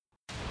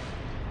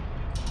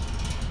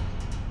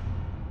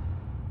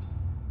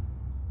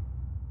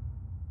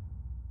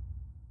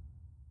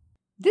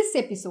This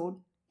episode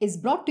is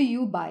brought to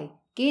you by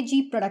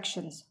KG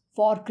Productions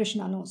for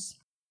Krishna Knows.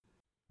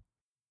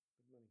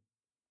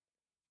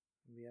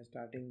 We are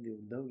starting the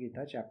Uddhav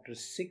Gita, chapter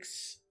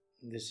 6.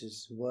 This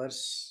is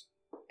verse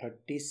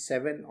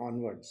 37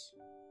 onwards.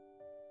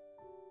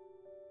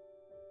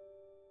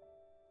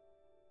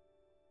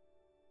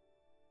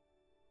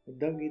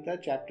 Uddhav Gita,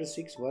 chapter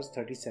 6, verse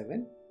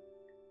 37.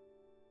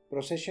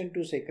 Procession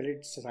to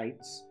sacred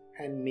sites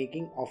and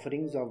making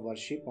offerings of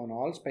worship on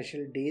all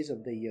special days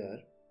of the year.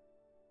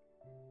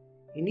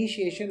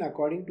 Initiation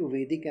according to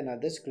Vedic and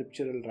other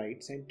scriptural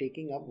rites and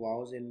taking up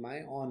vows in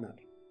my honor.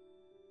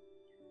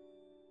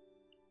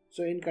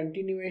 So, in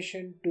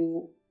continuation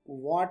to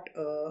what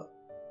a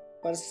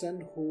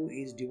person who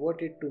is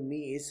devoted to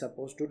me is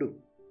supposed to do.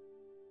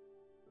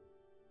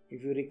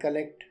 If you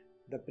recollect,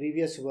 the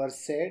previous verse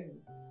said,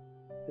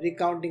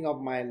 recounting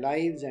of my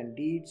lives and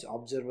deeds,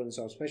 observance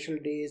of special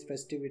days,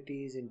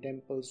 festivities in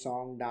temple,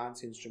 song,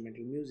 dance,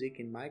 instrumental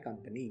music in my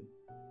company.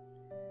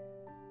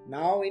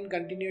 Now, in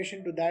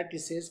continuation to that, it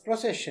says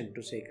procession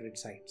to sacred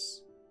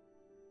sites,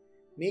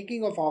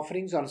 making of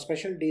offerings on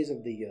special days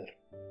of the year,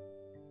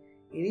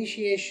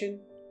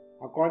 initiation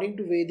according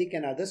to Vedic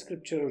and other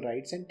scriptural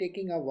rites, and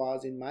taking of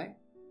vows in my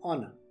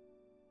honor.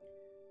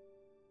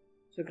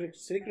 So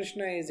Sri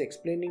Krishna is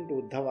explaining to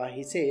Uddhava.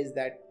 He says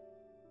that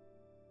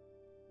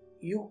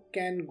you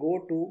can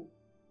go to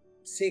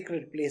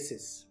sacred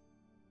places.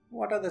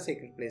 What are the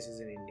sacred places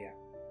in India?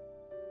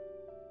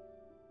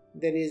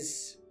 There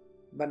is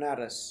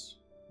Banaras,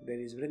 there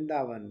is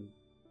Vrindavan,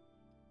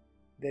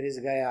 there is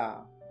Gaya,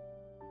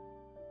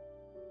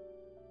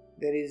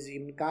 there is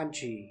in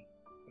Kanchi,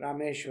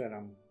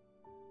 Rameshwaram,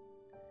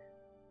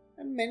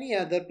 and many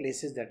other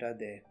places that are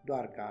there,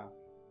 Dwarka.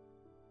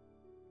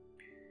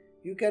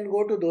 You can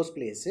go to those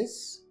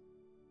places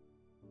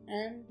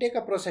and take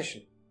a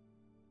procession.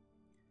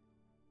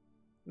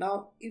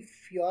 Now, if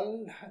you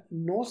all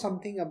know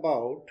something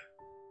about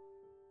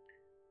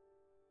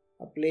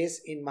a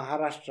place in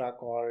Maharashtra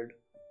called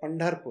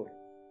Pandharpur.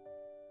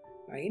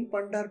 Now, in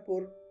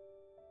Pandharpur,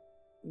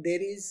 there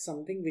is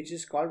something which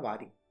is called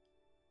Wari,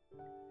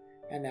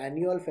 an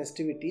annual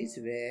festivities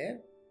where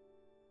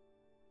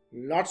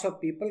lots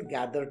of people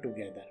gather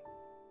together.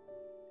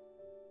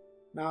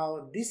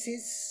 Now, this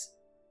is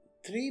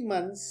 3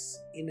 months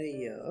in a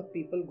year,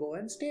 people go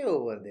and stay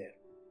over there.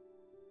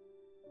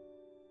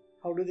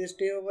 How do they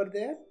stay over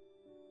there?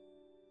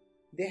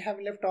 They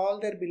have left all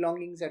their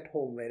belongings at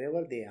home,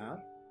 wherever they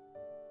are,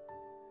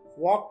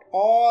 walked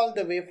all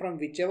the way from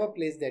whichever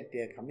place that they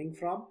are coming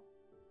from.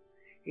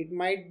 It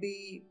might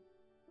be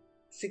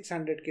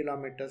 600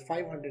 kilometers,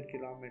 500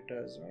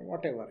 kilometers, or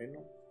whatever,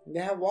 They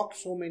have walked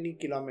so many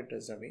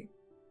kilometers away.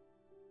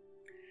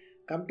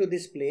 Come to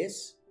this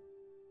place.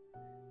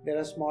 There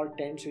are small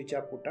tents which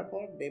are put up,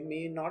 or they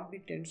may not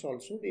be tents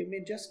also. They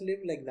may just live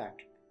like that.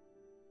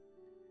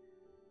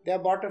 They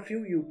have bought a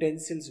few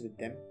utensils with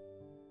them.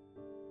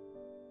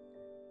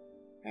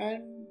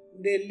 And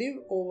they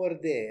live over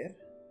there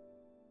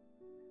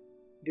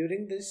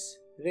during this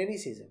rainy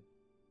season.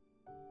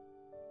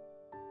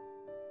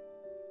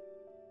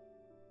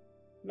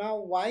 Now,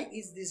 why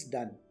is this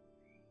done?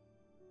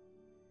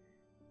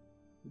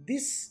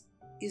 This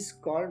is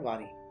called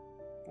Wari.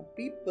 The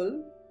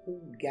people who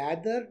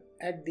gather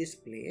at this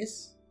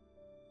place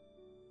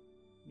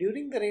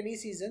during the rainy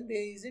season,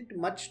 there isn't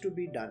much to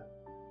be done.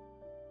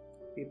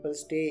 People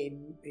stay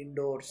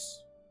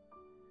indoors.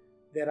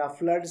 There are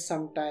floods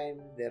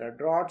sometimes, there are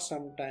droughts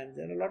sometimes,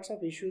 there are lots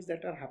of issues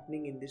that are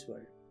happening in this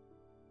world.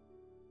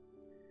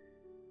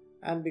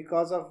 And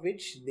because of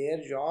which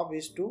their job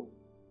is to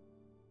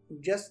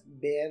just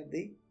bear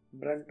the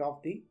brunt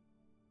of the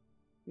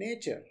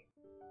nature.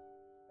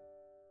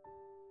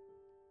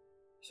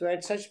 So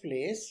at such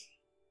place,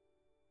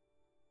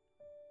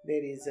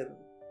 there is a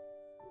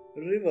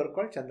river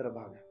called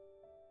Chandrabhaga.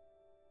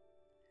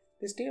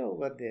 They stay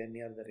over there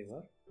near the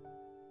river,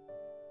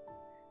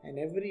 and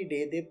every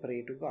day they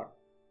pray to God,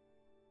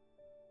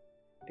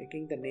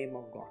 taking the name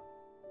of God.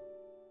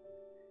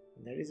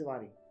 And that is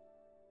Wari.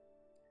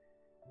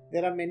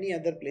 There are many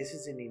other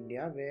places in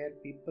India where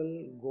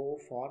people go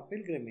for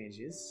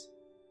pilgrimages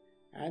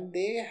and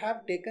they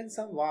have taken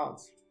some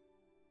vows.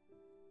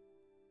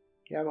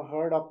 You have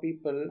heard of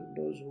people,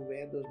 those who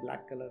wear those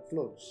black color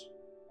clothes.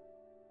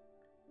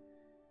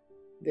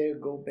 They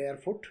go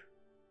barefoot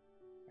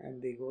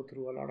and they go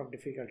through a lot of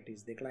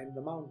difficulties. They climb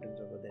the mountains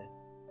over there.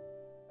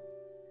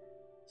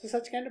 So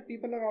such kind of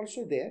people are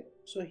also there.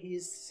 So he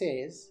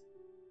says,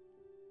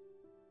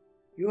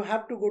 you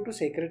have to go to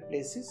sacred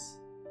places,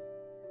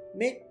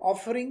 make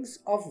offerings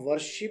of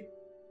worship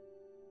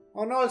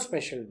on all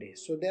special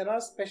days. So there are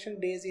special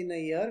days in a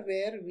year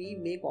where we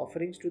make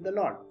offerings to the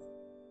Lord.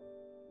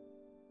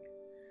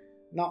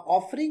 Now,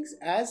 offerings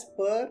as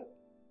per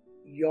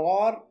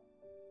your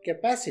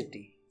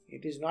capacity.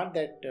 It is not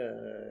that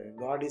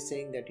God is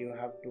saying that you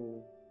have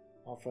to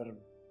offer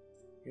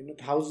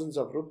thousands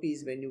of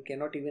rupees when you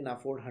cannot even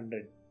afford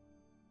 100.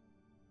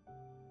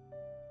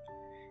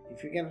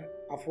 If you can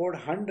afford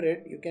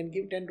 100, you can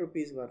give 10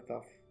 rupees worth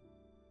of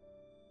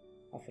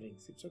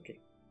offerings. It's okay.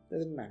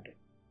 Doesn't matter.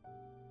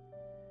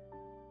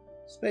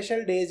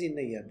 Special days in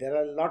the year. There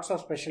are lots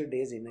of special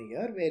days in a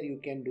year where you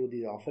can do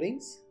the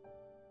offerings.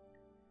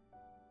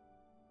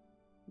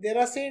 There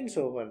are saints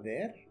over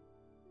there.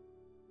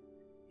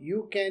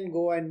 You can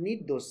go and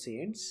meet those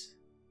saints,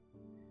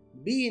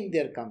 be in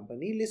their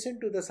company, listen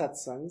to the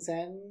satsangs,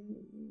 and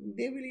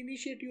they will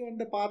initiate you on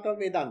the path of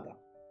Vedanta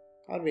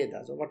or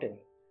Vedas or whatever.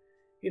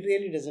 It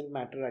really doesn't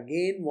matter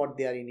again what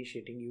they are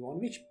initiating you on,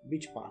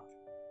 which path.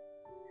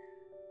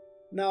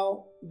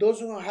 Now, those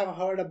who have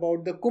heard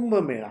about the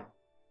Kumbh Mela.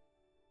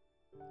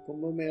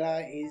 Kumbh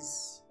Mela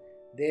is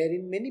there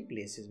in many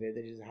places, whether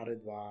it is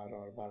Haridwar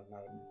or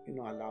Varnam,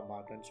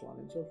 Allahabad and so on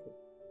and so forth.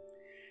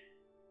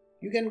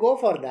 You can go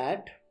for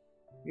that.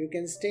 You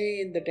can stay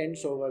in the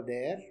tents over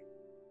there.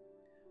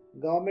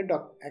 Government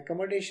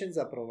accommodations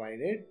are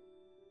provided.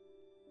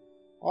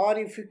 Or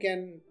if you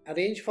can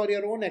arrange for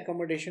your own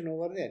accommodation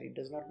over there, it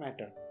does not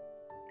matter.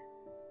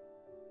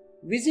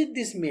 Visit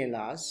these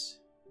melas,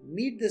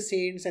 meet the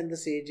saints and the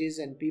sages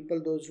and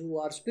people, those who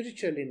are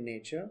spiritual in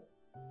nature.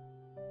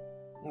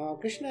 Now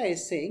Krishna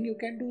is saying you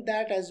can do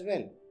that as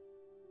well.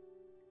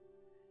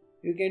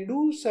 You can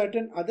do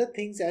certain other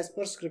things as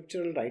per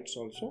scriptural rites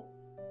also.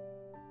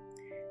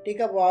 Take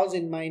up vows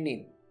in my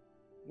name.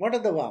 What are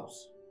the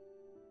vows?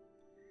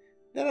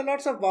 There are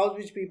lots of vows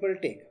which people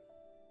take.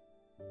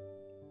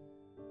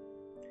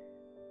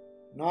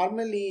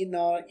 Normally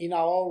in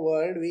our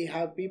world we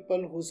have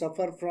people who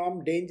suffer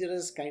from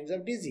dangerous kinds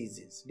of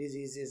diseases.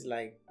 Diseases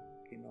like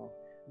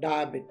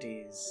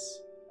diabetes,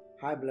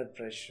 high blood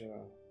pressure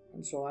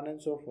and so on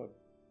and so forth.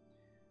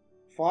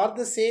 For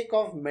the sake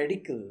of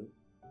medical,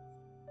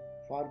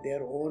 for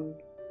their own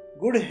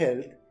good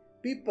health,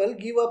 people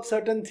give up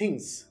certain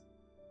things.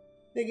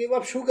 They give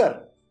up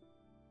sugar.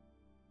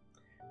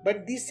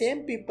 But these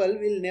same people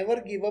will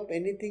never give up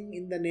anything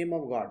in the name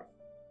of God.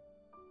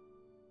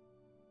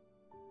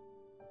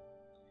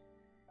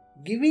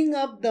 Giving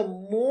up the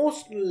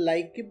most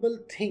likable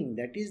thing,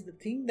 that is the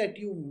thing that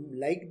you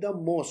like the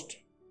most,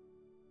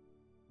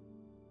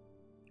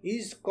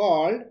 is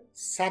called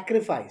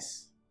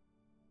sacrifice.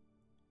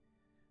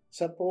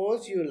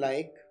 Suppose you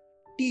like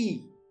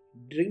tea,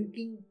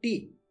 drinking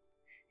tea.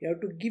 You have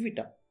to give it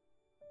up.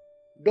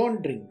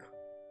 Don't drink.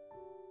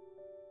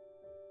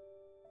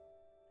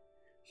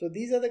 So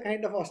these are the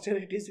kind of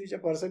austerities which a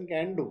person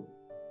can do.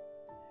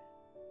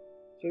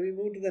 So we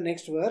move to the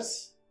next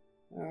verse.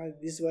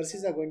 These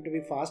verses are going to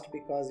be fast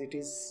because it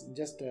is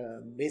just a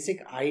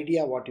basic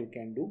idea what you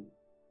can do.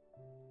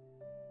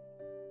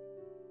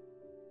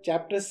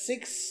 Chapter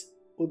 6,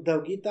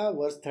 Uddhav Gita,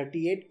 verse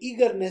 38.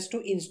 Eagerness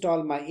to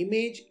install my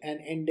image and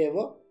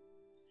endeavor,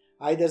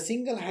 either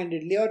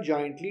single-handedly or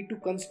jointly, to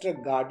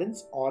construct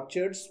gardens,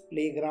 orchards,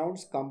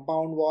 playgrounds,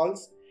 compound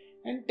walls,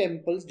 and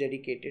temples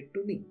dedicated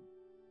to me.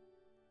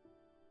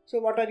 So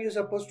what are you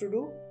supposed to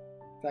do?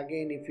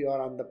 Again, if you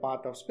are on the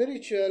path of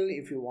spiritual,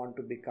 if you want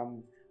to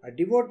become a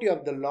devotee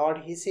of the Lord,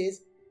 he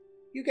says,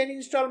 you can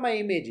install my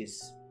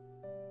images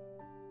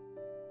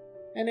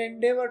and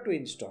endeavor to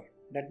install.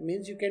 That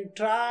means you can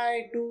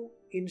try to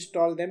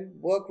install them,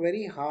 work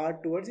very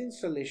hard towards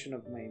installation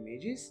of my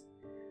images,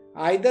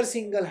 either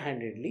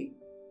single-handedly,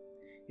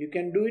 you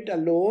can do it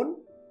alone,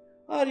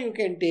 or you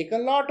can take a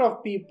lot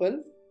of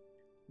people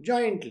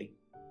jointly.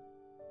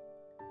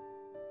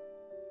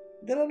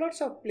 There are lots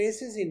of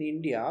places in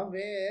India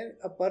where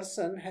a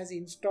person has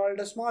installed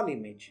a small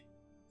image.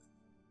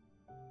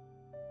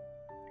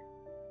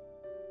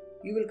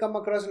 You will come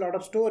across a lot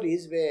of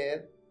stories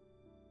where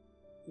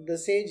the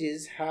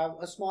sages have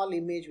a small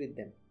image with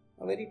them,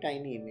 a very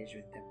tiny image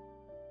with them.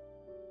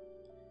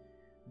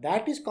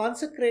 That is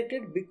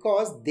consecrated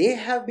because they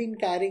have been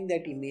carrying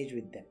that image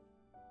with them.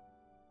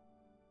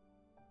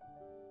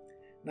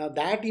 Now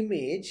that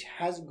image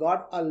has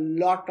got a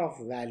lot of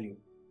value.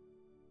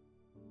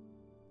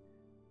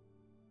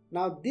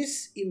 Now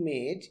this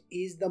image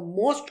is the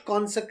most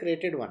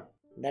consecrated one.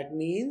 That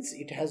means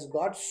it has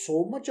got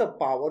so much of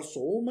power,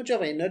 so much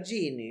of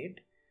energy in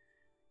it,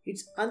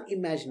 it's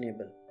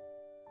unimaginable.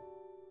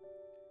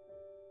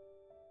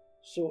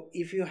 So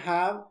if you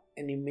have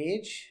an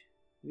image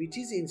which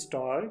is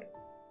installed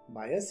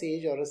by a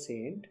sage or a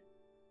saint,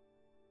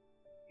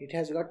 it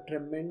has got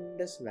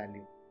tremendous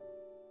value.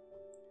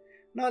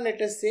 Now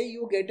let us say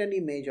you get an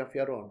image of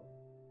your own.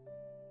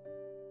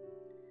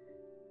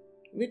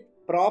 With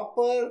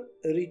proper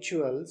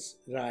rituals,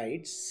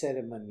 rites,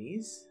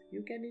 ceremonies,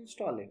 you can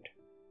install it.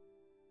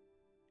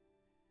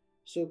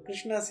 So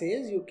Krishna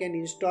says you can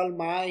install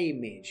my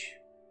image,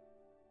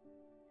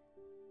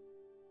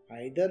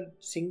 either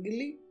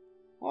singly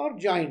or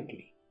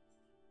jointly.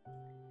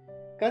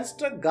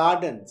 Construct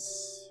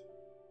gardens.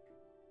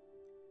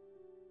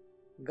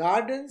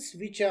 Gardens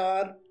which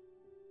are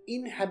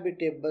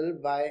inhabitable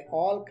by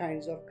all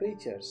kinds of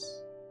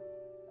creatures.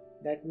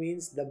 That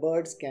means the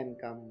birds can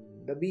come,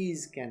 the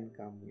bees can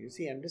come. You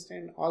see,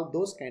 understand, all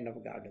those kind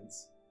of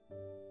gardens.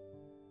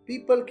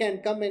 People can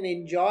come and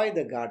enjoy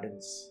the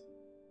gardens.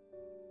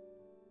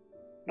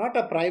 Not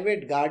a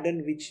private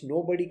garden which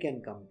nobody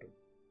can come to.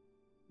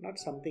 Not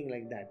something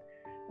like that.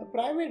 A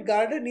private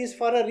garden is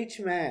for a rich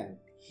man.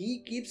 He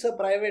keeps a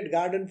private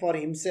garden for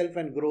himself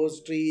and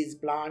grows trees,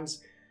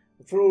 plants,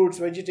 fruits,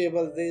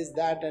 vegetables, this,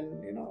 that,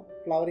 and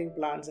flowering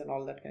plants and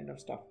all that kind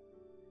of stuff.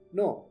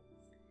 No,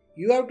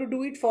 you have to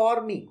do it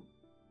for me.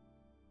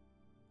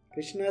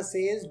 Krishna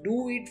says,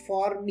 do it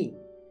for me.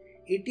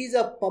 It is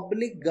a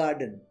public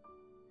garden.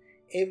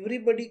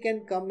 Everybody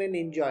can come and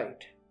enjoy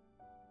it.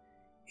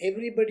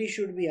 Everybody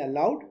should be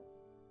allowed.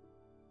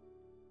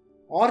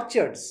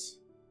 Orchards.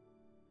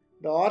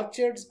 The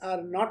orchards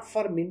are not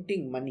for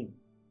minting money.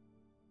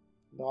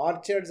 The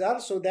orchards are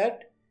so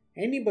that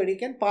anybody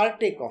can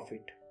partake of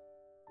it.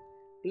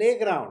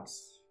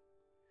 Playgrounds.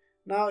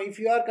 Now, if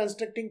you are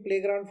constructing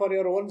playground for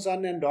your own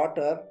son and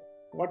daughter,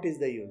 what is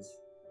the use?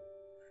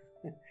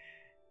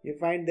 You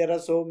find there are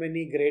so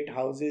many great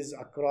houses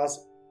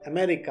across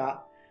America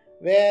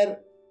where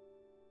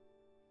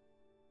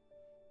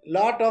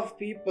lot of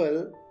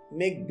people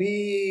make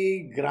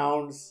big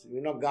grounds,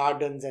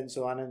 gardens and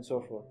so on and so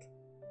forth.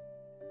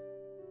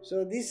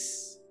 So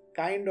this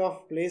kind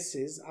of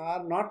places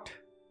are not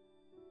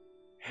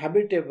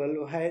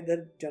habitable by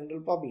the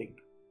general public.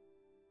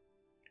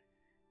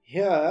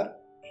 Here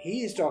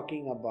he is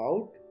talking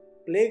about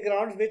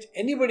playgrounds which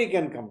anybody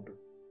can come to.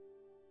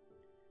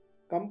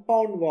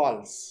 Compound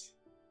walls.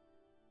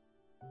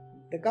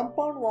 The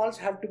compound walls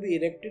have to be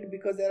erected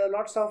because there are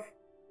lots of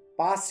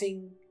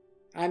passing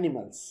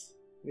animals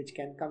which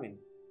can come in.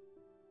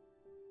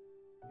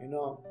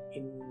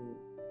 In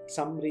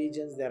some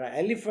regions there are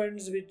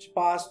elephants which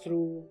pass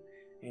through.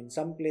 In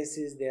some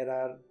places there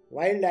are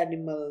wild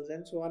animals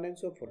and so on and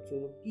so forth.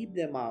 So keep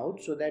them out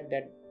so that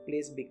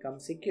place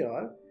becomes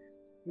secure.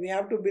 We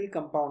have to build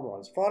compound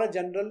walls. For a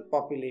general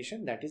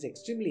population, that is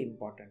extremely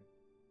important.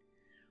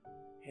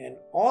 And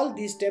all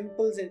these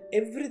temples and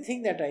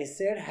everything that I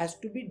said has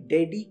to be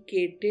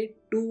dedicated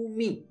to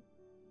me.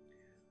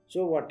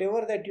 So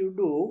whatever that you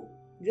do,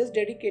 just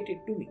dedicate it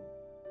to me.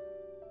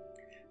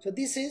 So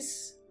this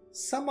is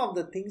some of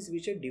the things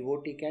which a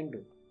devotee can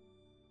do.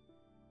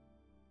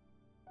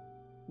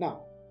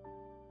 Now,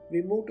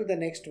 we move to the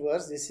next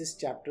verse. This is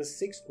chapter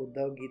 6,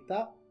 Uddhav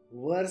Gita,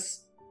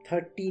 verse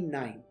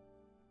 39.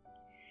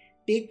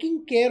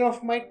 Taking care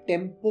of my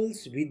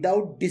temples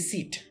without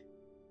deceit,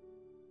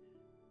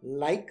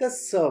 like a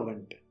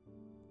servant,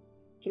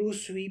 through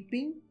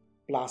sweeping,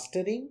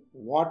 plastering,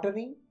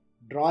 watering,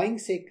 drawing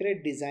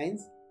sacred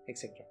designs,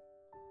 etc.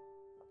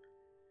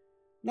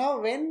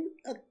 Now, when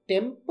a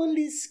temple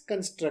is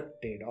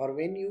constructed or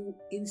when you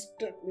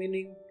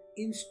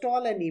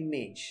install an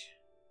image,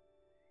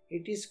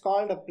 it is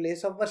called a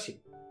place of worship.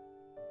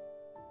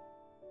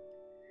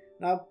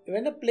 Now,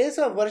 when a place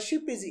of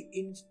worship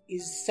is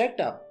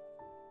set up,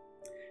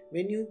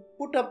 when you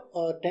put up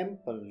a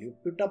temple, you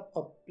put up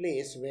a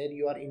place where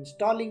you are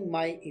installing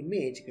my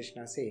image,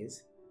 Krishna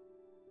says,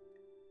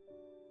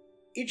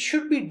 it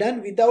should be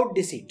done without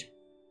deceit.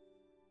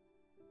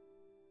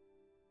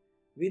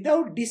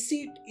 Without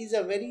deceit is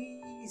a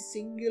very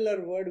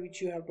singular word which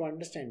you have to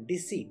understand.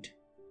 Deceit.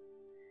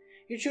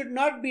 It should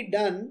not be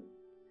done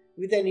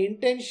with an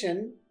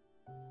intention.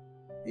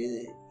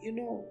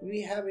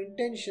 We have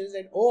intentions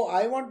that,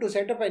 I want to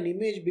set up an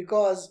image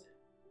because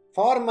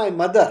for my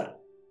mother,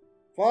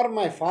 for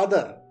my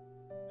father,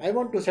 I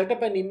want to set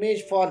up an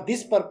image for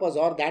this purpose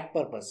or that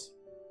purpose.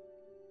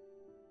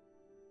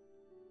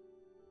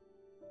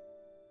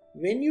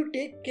 When you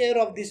take care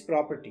of this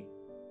property,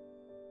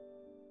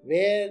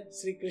 where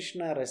Sri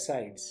Krishna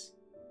resides,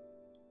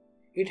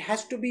 it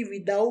has to be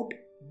without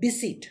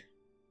deceit.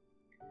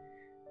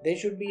 There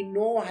should be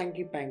no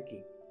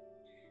hanky-panky.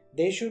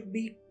 There should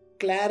be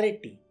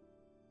clarity.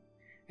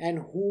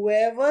 And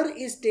whoever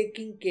is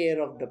taking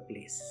care of the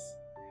place,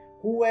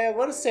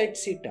 whoever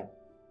sets it up,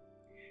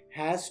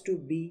 has to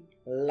be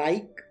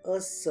like a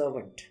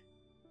servant.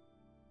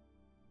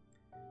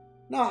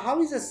 Now,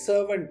 how is a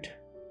servant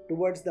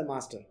towards the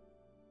master?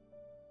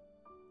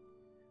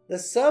 The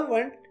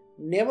servant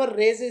never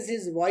raises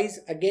his voice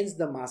against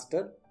the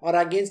master or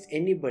against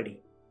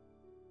anybody.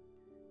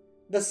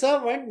 The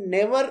servant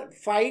never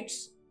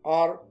fights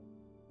or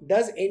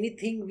does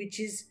anything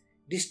which is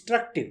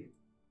destructive.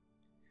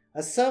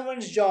 A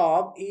servant's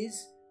job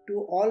is to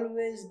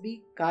always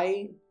be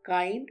kind,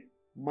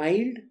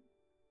 mild,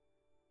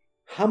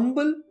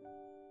 humble,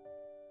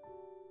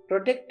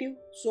 protective,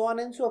 so on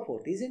and so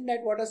forth. Isn't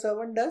that what a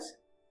servant does?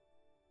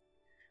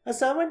 A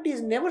servant is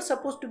never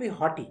supposed to be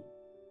haughty.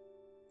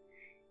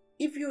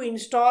 If you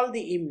install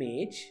the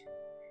image,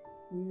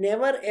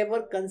 never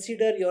ever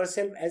consider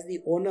yourself as the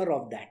owner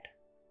of that.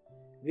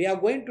 We are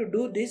going to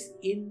do this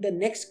in the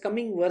next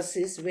coming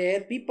verses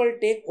where people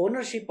take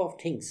ownership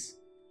of things.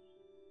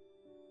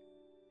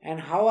 And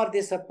how are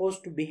they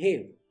supposed to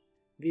behave?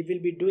 We will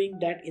be doing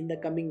that in the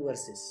coming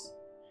verses.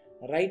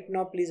 Right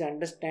now, please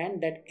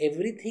understand that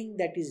everything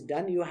that is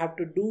done, you have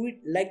to do it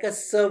like a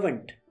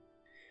servant.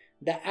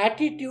 The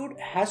attitude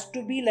has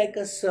to be like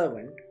a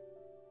servant,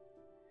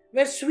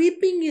 where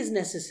sweeping is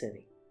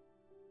necessary.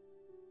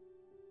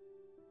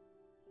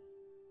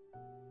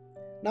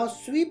 Now,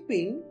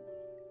 sweeping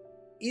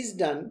is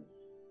done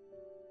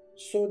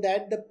so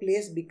that the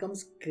place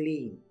becomes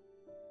clean.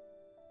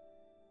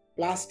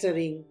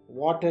 Plastering,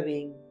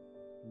 watering,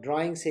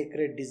 drawing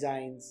sacred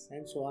designs,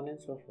 and so on and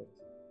so forth.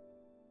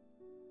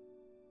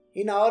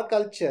 In our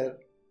culture,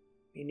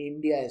 in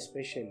India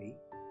especially,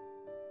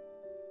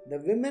 the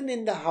women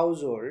in the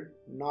household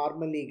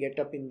normally get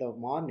up in the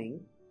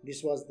morning.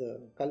 This was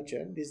the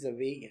culture, this is the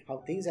way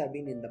how things have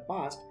been in the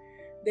past.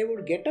 They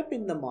would get up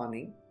in the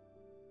morning,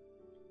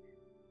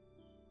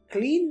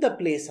 clean the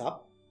place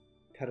up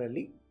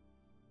thoroughly,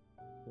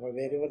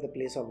 wherever the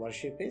place of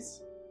worship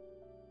is,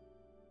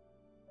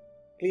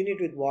 clean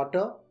it with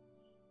water,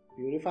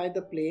 purify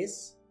the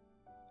place,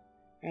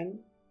 and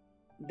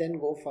then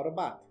go for a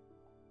bath.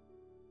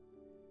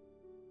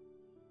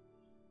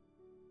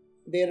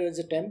 There is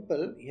a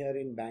temple here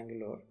in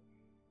Bangalore.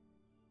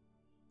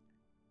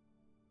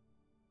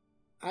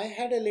 I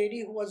had a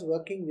lady who was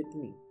working with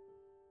me.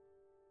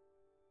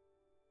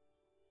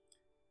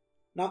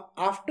 Now,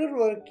 after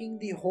working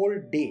the whole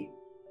day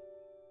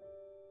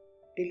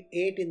till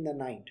 8 in the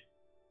night,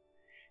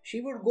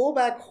 she would go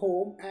back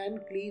home and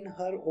clean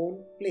her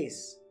own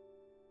place.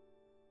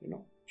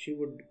 She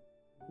would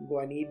go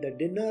and eat the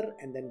dinner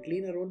and then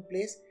clean her own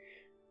place.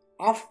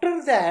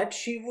 After that,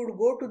 she would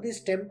go to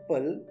this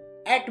temple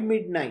at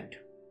midnight.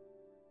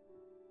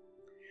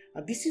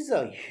 Now, this is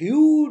a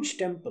huge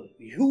temple.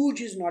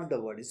 Huge is not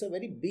the word, it's a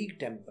very big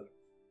temple.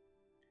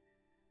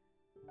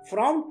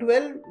 From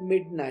 12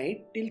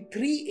 midnight till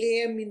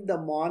 3 a.m. in the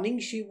morning,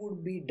 she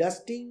would be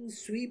dusting,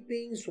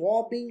 sweeping,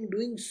 swapping,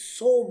 doing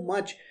so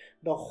much.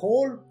 The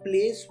whole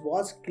place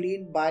was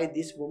cleaned by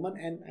this woman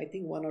and I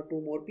think one or two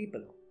more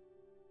people.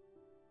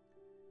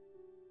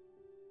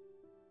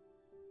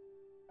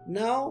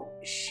 Now,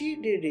 she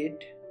did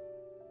it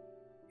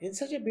in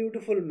such a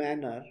beautiful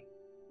manner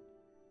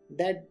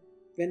that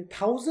when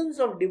thousands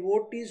of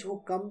devotees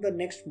who come the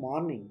next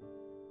morning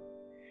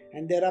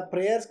and there are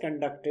prayers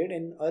conducted,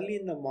 and early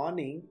in the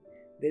morning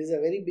there is a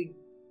very big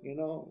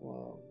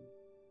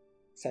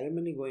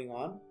ceremony going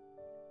on,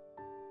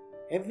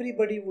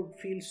 everybody would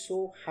feel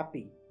so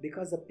happy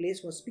because the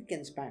place was spick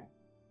and span.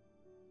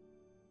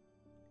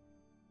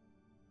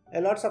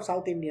 Lots of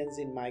South Indians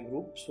in my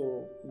group,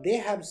 so they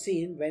have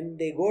seen when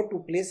they go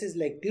to places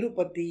like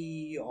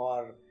Tirupati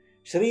or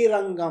Sri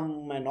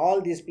Rangam and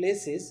all these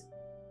places,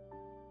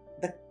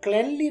 the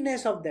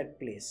cleanliness of that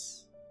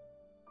place.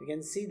 You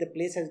can see the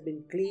place has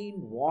been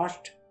cleaned,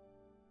 washed,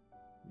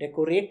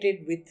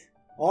 decorated with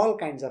all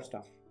kinds of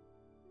stuff.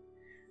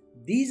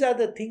 These are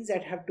the things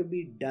that have to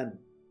be done.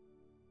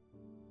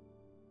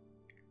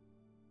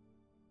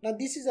 Now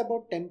this is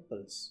about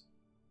temples.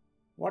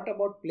 What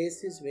about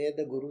places where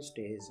the Guru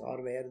stays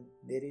or where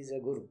there is a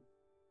Guru?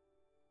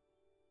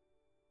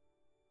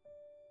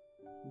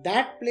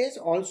 That place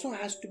also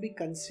has to be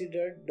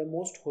considered the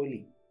most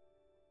holy.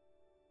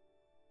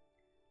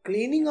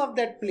 Cleaning of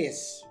that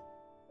place,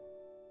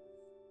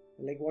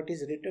 like what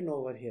is written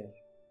over here,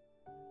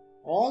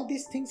 all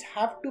these things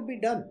have to be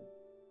done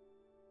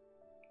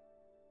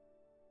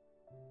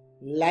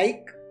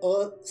like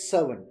a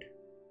servant.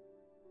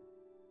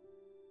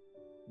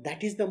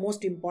 That is the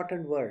most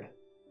important word.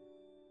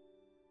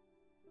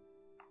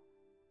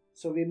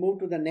 So we move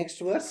to the next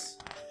verse.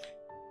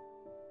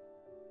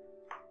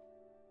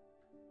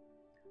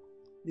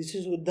 This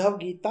is Uddhav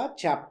Gita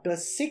chapter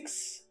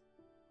 6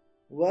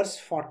 verse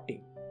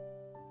 40.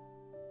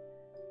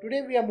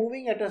 Today we are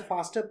moving at a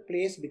faster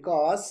pace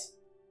because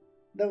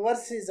the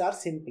verses are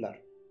simpler.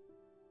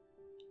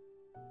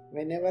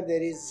 Whenever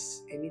there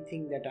is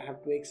anything that I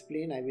have to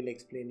explain, I will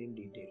explain in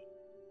detail.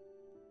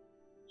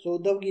 So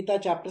Uddhav Gita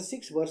chapter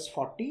 6 verse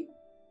 40.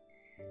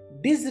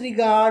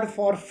 Disregard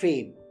for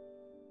fame,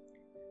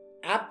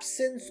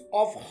 absence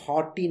of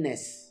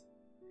haughtiness,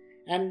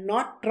 and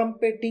not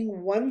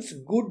trumpeting one's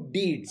good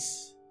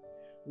deeds,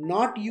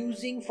 not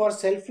using for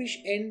selfish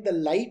end the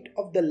light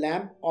of the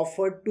lamp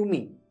offered to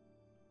me.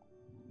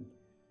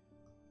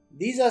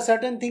 These are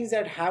certain things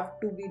that have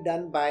to be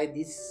done by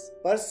this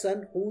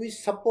person who is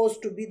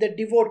supposed to be the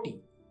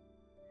devotee.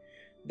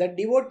 The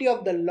devotee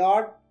of the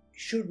Lord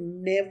should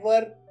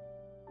never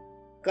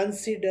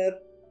consider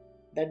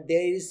that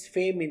there is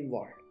fame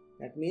involved.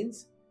 That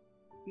means,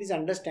 please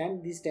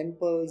understand, these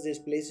temples, these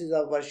places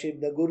of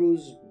worship, the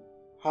Guru's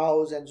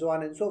house and so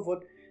on and so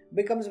forth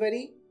becomes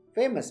very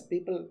famous.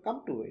 People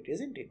come to it,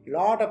 isn't it?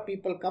 Lot of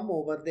people come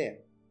over there.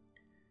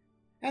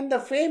 And the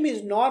fame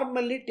is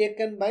normally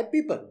taken by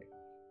people,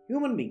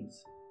 human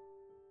beings.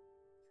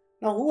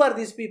 Now, who are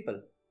these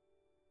people?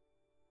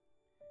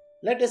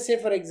 Let us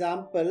say, for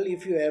example,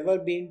 if you ever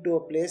been to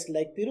a place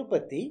like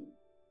Tirupati,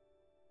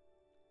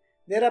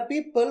 there are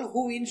people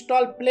who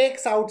install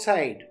plaques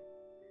outside.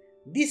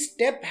 This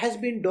step has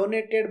been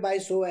donated by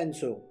so and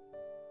so.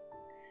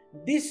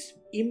 This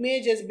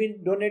image has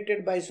been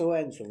donated by so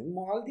and so. In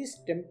all these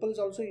temples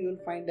also you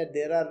will find that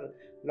there are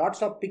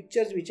lots of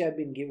pictures which have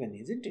been given,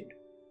 isn't it?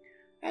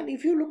 And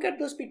if you look at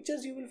those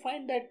pictures, you will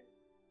find that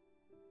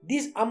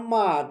this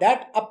Amma,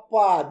 that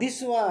Appa,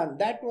 this one,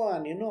 that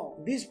one,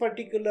 this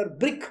particular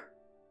brick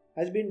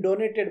has been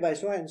donated by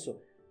so and so.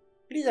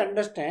 Please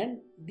understand,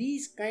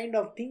 these kind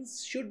of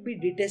things should be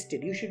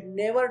detested. You should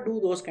never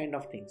do those kind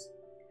of things.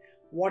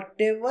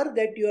 Whatever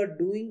that you are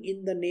doing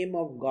in the name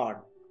of God,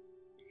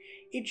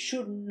 it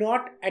should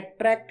not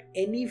attract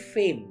any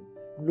fame.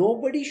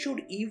 Nobody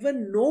should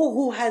even know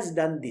who has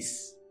done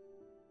this.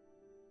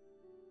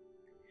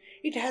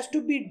 It has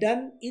to be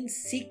done in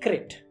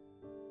secret,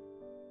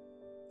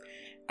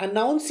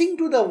 announcing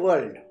to the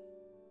world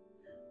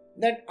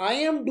that I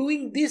am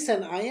doing this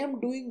and I am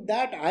doing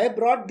that, I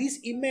brought this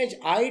image,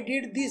 I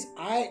did this,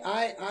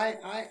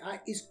 I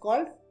is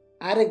called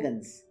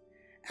arrogance.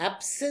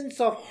 Absence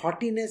of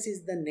haughtiness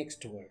is the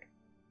next word.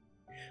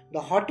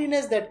 The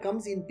haughtiness that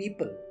comes in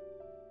people.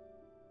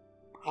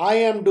 I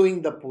am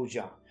doing the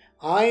puja,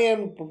 I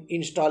am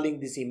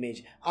installing this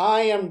image,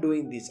 I am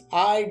doing this,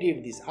 I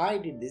did this, I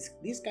did this.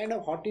 This kind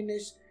of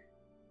haughtiness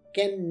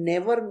can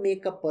never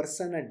make a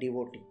person a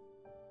devotee.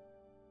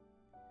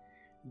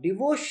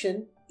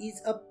 Devotion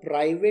is a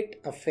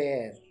private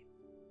affair.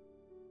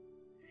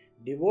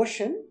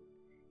 Devotion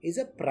is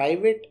a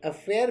private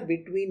affair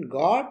between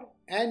God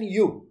and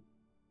you.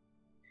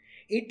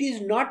 It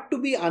is not to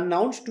be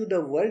announced to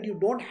the world. You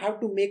don't have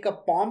to make a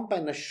pomp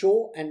and a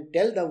show and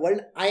tell the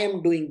world, I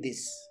am doing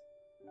this.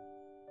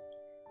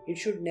 It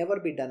should never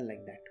be done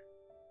like that.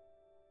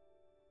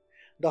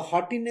 The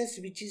haughtiness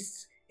which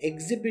is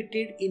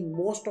exhibited in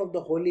most of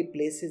the holy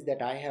places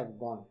that I have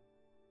gone.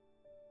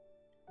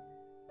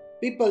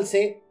 People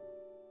say,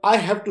 I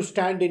have to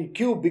stand in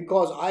queue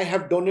because I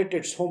have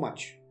donated so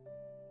much.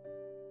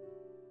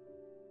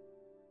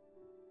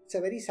 It's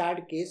a very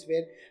sad case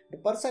where the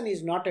person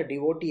is not a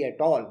devotee at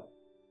all.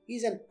 He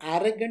is an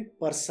arrogant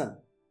person.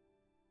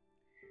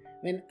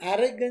 When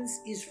arrogance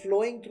is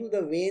flowing through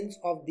the veins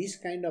of this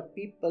kind of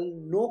people,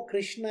 no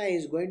Krishna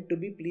is going to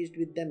be pleased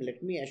with them.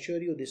 Let me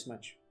assure you this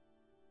much.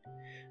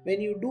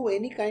 When you do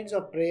any kinds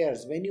of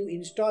prayers, when you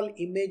install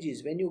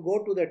images, when you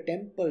go to the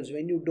temples,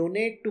 when you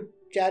donate to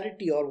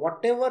charity or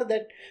whatever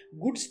that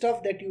good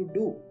stuff that you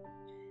do,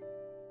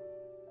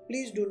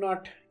 please do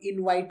not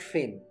invite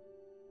fame.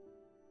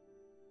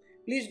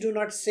 Please do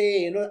not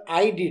say,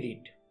 I did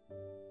it.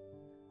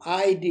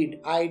 I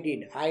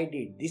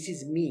did. This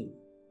is me.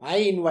 I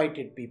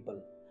invited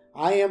people.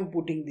 I am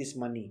putting this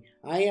money.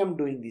 I am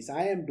doing this.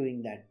 I am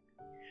doing that.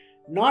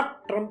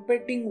 Not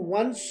trumpeting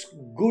one's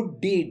good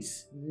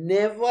deeds.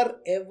 Never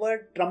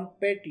ever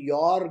trumpet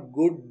your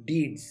good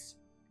deeds.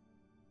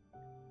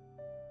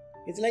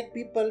 It's like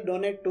people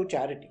donate to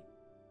charity.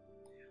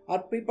 Or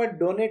people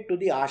donate to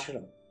the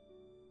ashram.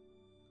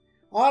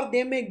 Or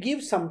they may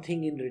give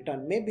something in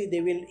return. Maybe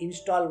they will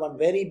install one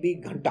very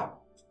big ghanta,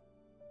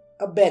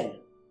 a bell.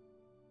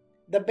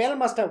 The bell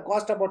must have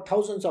cost about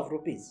thousands of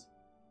rupees.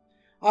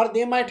 Or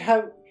they might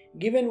have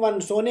given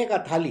one sone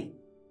ka thali,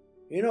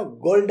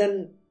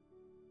 golden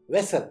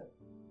vessel.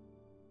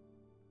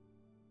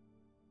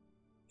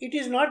 It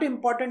is not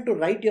important to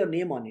write your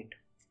name on it.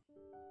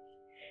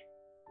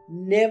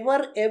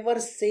 Never ever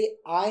say,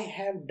 I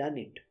have done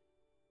it.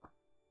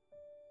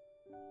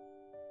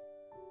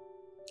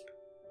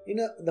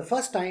 The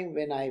first time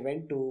when I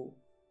went to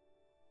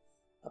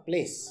a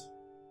place,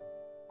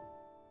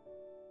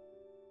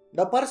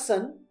 there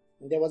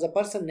was a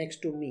person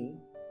next to me,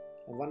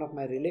 one of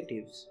my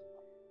relatives.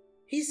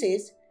 He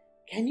says,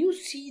 can you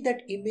see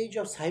that image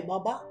of Sai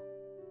Baba?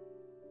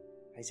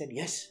 I said,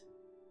 yes.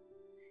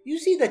 You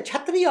see the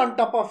chhatri on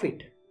top of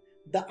it.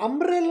 The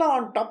umbrella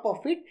on top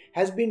of it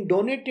has been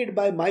donated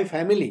by my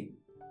family.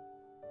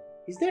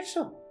 Is that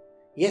so?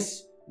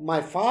 Yes,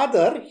 my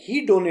father,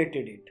 he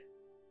donated it.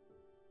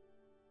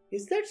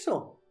 Is that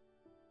so?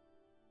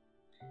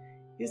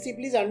 You see,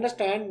 please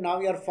understand, now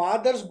your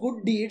father's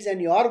good deeds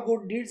and your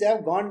good deeds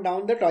have gone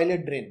down the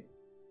toilet drain.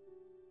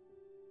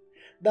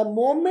 The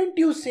moment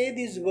you say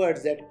these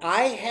words that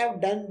I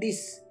have done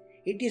this,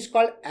 it is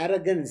called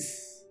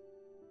arrogance.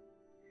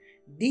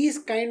 These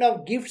kind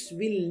of gifts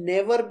will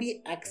never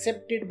be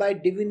accepted by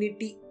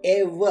divinity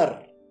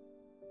ever.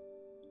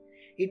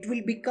 It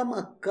will become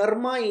a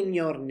karma in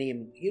your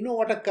name. You know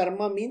what a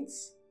karma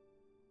means?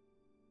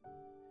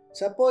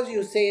 Suppose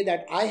you say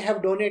that I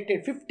have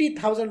donated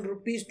 50,000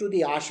 rupees to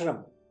the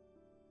ashram.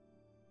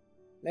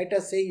 Let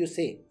us say you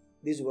say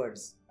these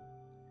words.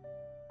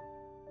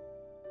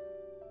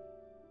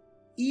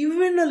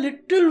 Even a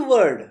little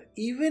word,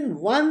 even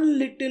one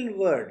little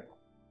word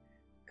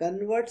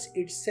converts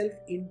itself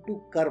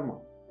into karma.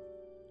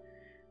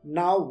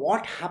 Now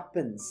what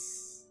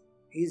happens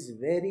is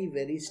very,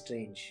 very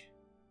strange.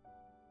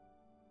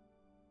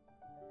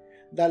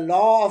 The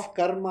law of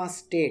karma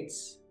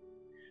states,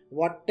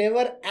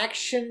 whatever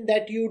action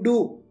that you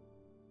do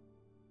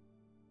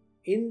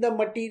in the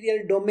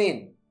material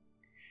domain,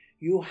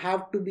 you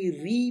have to be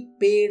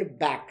repaid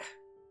back.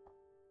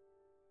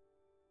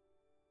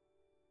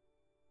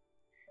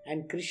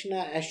 And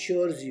Krishna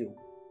assures you,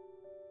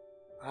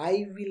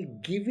 I will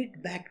give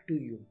it back to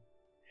you.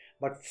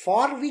 But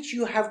for which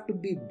you have to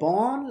be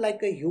born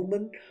like a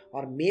human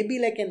or maybe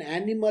like an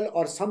animal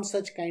or some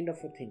such kind of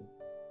a thing.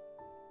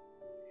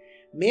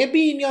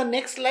 Maybe in your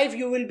next life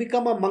you will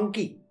become a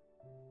monkey.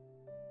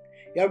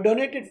 You have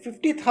donated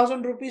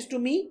 50,000 rupees to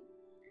me.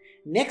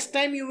 Next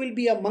time you will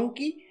be a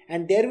monkey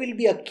and there will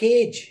be a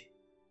cage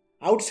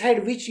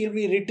outside which will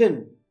be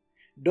written,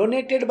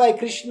 donated by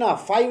Krishna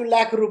 5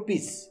 lakh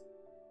rupees,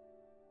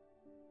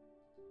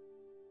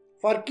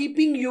 for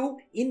keeping you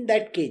in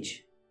that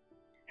cage.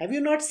 Have you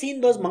not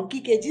seen those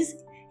monkey cages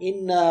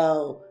in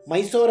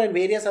Mysore and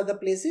various other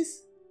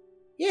places?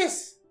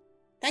 Yes.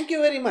 Thank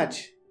you very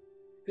much.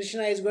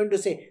 Krishna is going to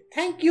say,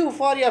 thank you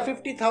for your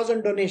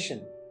 50,000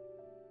 donation.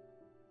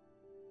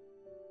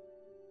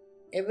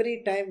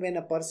 Every time when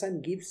a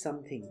person gives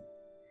something,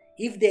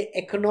 if they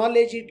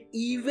acknowledge it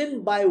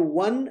even by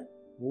one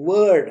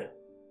word,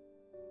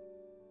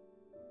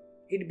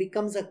 it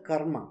becomes a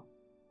karma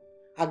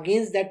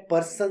against that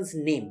person's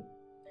name.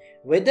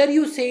 Whether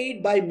you say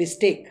it by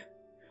mistake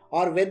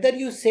or whether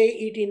you say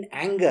it in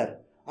anger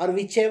or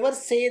whichever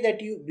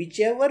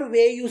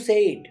way you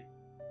say it,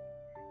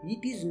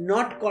 it is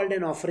not called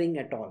an offering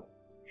at all.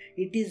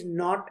 It is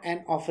not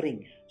an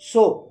offering.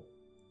 So,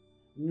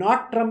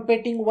 not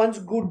trumpeting one's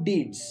good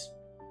deeds.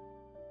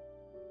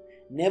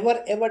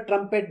 Never ever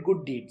trumpet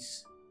good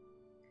deeds.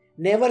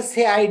 Never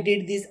say, I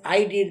did this,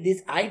 I did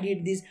this, I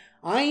did this,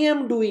 I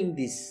am doing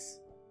this.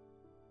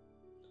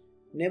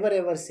 Never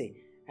ever say.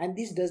 And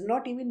this does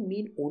not even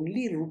mean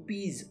only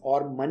rupees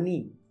or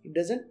money. It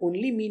doesn't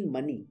only mean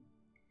money.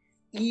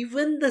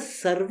 Even the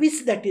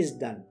service that is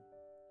done,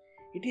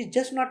 it is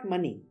just not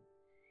money.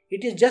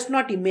 It is just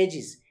not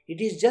images. It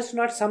is just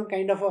not some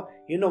kind of a,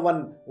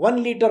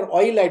 1 liter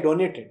oil I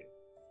donated.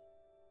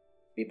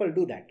 People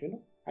do that,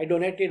 I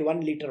donated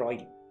 1 liter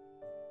oil.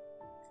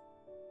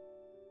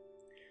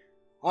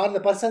 Or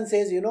the person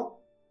says,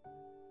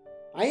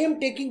 I am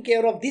taking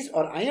care of this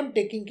or I am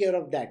taking care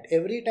of that.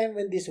 Every time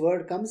when this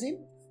word comes in,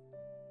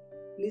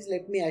 please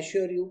let me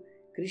assure you,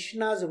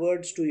 Krishna's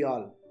words to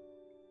y'all,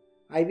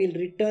 I will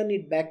return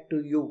it back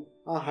to you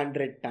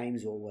 100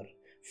 times over,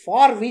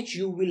 for which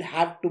you will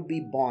have to be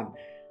born.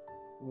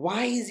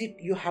 Why is it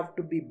you have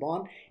to be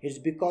born? It's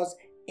because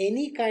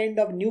any kind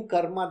of new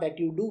karma that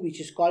you do, which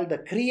is called the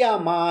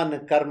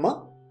Kriyaman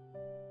karma.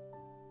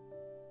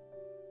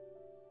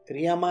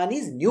 Kriyaman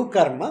is new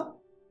karma.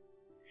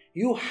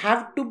 You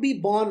have to be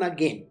born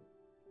again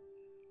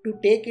to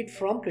take it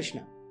from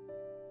Krishna.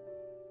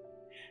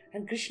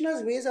 And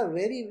Krishna's ways are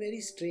very,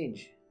 very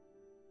strange.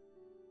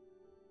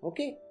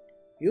 Okay?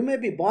 You may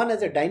be born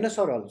as a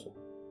dinosaur also.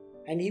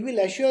 And he will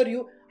assure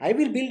you, I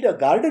will build a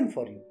garden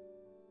for you.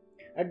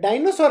 A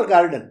dinosaur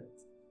garden.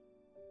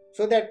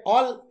 So that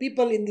all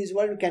people in this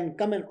world can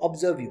come and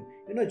observe you.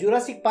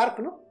 Jurassic Park,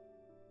 no?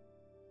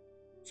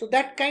 So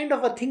that kind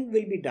of a thing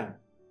will be done.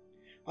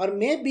 Or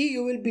maybe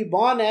you will be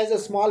born as a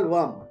small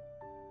worm.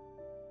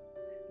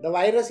 The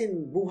virus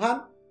in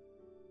Wuhan.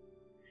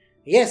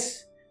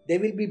 Yes, there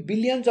will be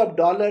billions of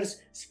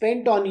dollars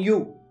spent on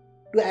you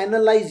to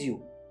analyze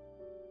you.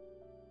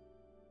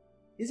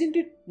 Isn't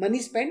it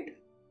money spent?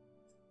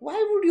 Why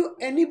would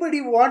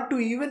anybody want to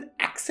even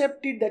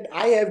accept it that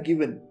I have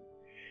given?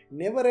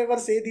 Never ever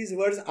say these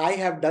words, I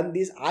have done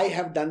this, I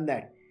have done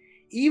that.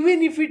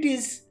 Even if it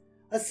is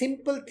a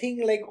simple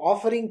thing like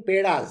offering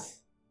pedas.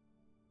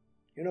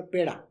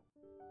 Peda.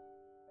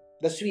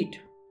 The sweet.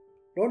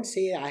 Don't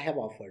say I have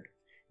offered.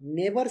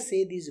 Never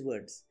say these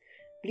words.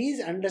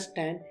 Please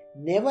understand,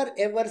 never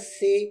ever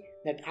say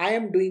that I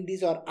am doing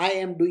this or I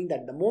am doing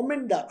that. The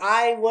moment the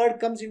I word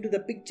comes into the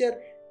picture,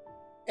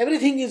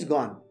 everything is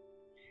gone.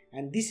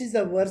 And this is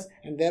the verse,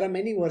 and there are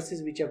many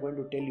verses which are going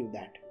to tell you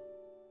that.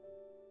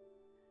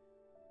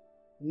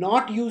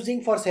 Not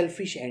using for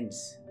selfish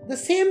ends. The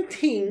same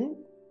thing,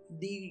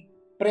 the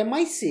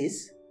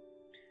premises,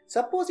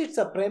 suppose it's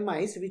a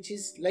premise which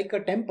is like a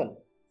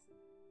temple.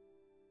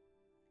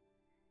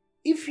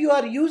 If you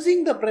are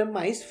using the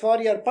premise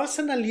for your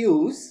personal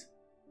use,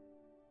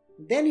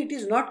 then it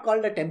is not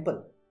called a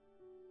temple.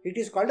 It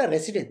is called a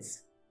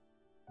residence.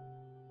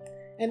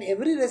 And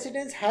every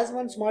residence has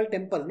one small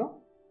temple, no?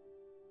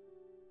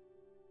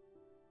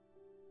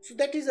 So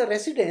that is a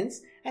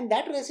residence, and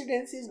that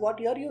residence is what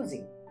you are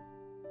using.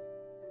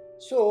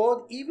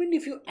 So even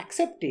if you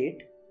accept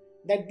it,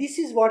 that this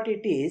is what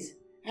it is,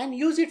 and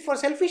use it for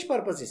selfish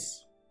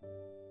purposes,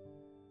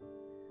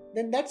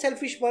 then that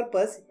selfish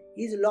purpose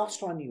is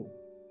lost on you.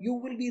 You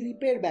will be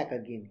repaid back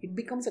again. It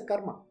becomes a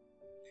karma.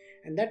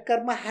 And that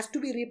karma has to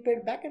be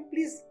repaid back. And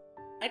please,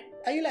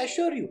 I will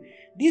assure you,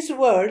 these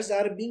words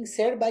are being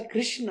said by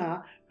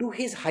Krishna to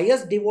his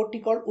highest devotee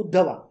called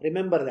Uddhava.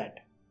 Remember that.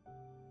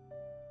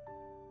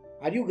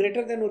 Are you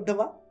greater than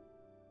Uddhava?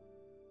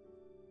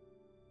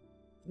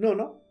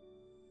 No.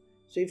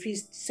 So if he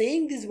is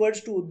saying these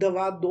words to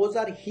Uddhava, those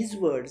are his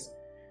words.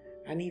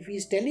 And if he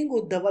is telling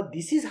Uddhava,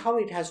 this is how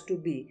it has to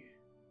be,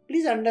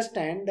 please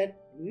understand that,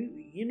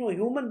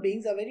 human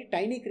beings are very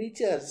tiny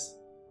creatures.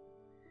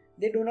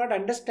 They do not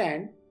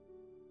understand.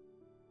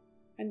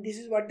 And this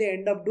is what they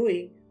end up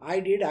doing. I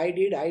did,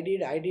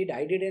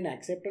 and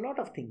accept a lot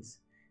of things.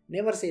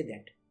 Never say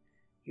that.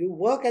 You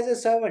work as a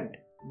servant.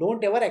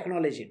 Don't ever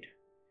acknowledge it.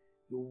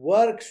 You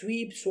work,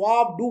 sweep,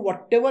 swab, do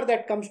whatever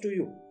that comes to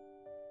you.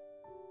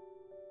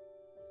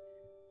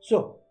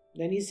 So,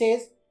 Then he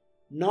says,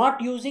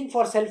 not using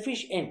for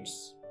selfish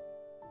ends.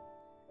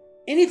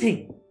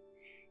 Anything,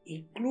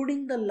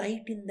 including the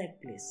light in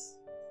that place.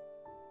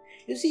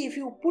 You see, if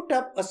you put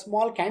up a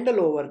small candle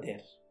over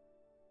there,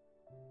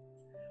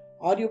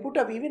 or you put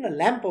up even a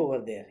lamp over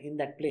there in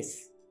that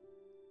place,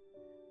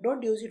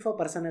 don't use it for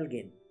personal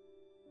gain.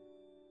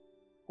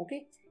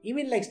 Okay?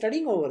 Even like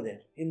studying over there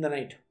in the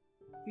night,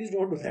 please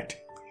don't do that.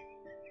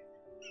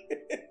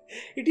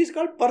 It is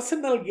called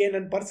personal gain,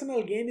 and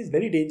personal gain is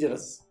very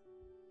dangerous.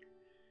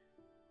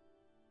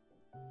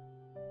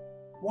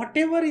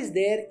 Whatever is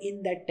there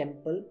in that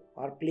temple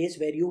or place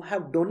where you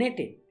have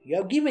donated, you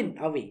have given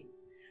away,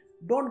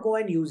 don't go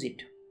and use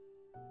it.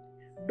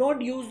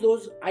 Don't use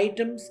those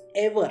items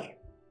ever.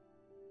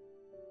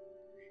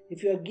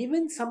 If you have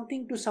given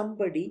something to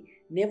somebody,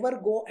 never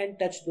go and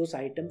touch those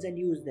items and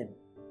use them.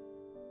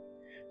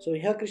 So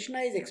here Krishna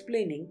is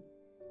explaining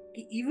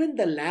that even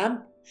the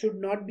lamp should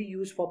not be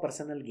used for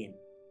personal gain.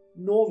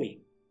 No way.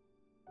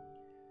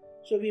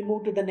 So we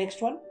move to the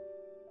next one.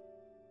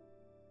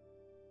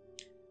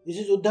 This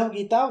is Uddhav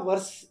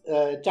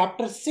Gita,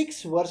 chapter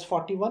 6, verse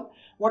 41.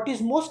 What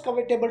is most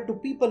covetable to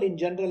people in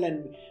general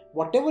and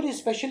whatever is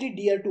specially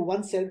dear to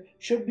oneself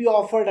should be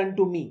offered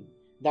unto me.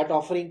 That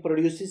offering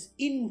produces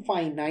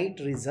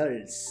infinite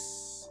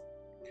results.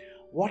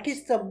 What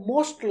is the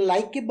most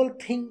likable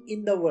thing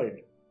in the world?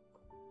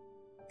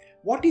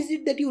 What is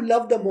it that you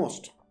love the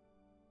most?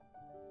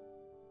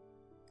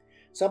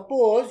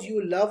 Suppose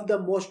you love the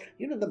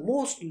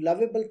most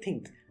lovable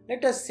thing.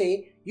 Let us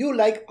say you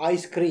like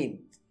ice cream.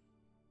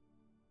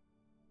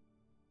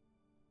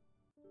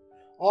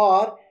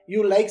 Or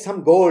you like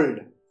some gold.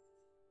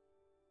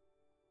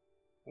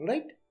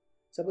 Alright?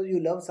 Suppose you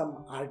love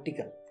some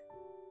article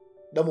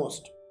the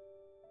most.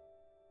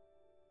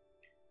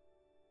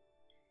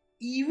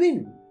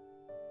 Even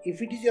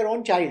if it is your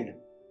own child,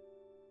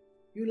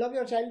 you love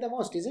your child the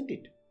most, isn't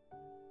it?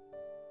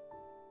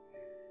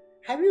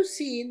 Have you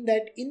seen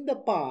that in the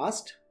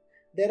past,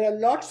 there are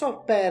lots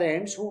of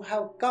parents who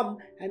have come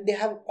and they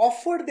have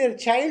offered their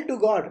child to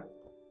God?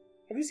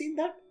 Have you seen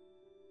that?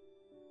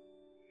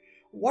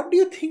 What do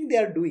you think they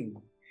are doing?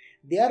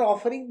 They are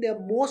offering their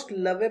most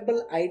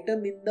lovable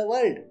item in the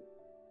world.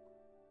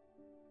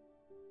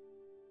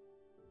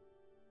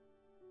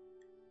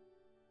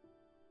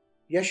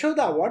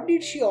 Yashoda, what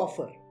did she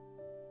offer?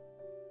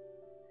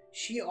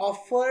 She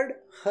offered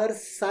her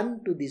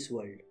son to this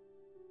world.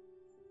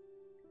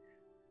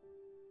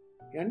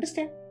 You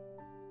understand?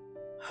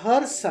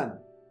 Her son,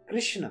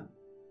 Krishna,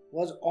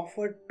 was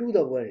offered to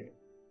the world.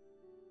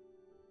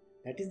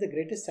 That is the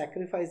greatest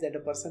sacrifice that a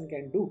person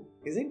can do,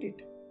 isn't it?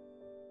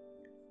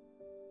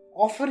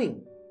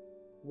 Offering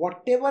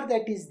whatever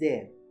that is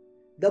there,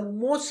 the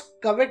most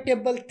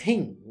covetable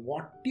thing.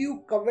 What do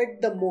you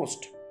covet the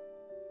most?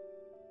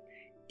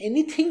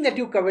 Anything that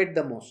you covet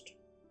the most.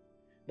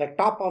 The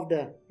top of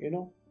the,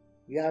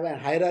 you have a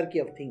hierarchy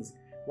of things.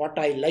 What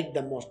I like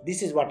the most.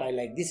 This is what I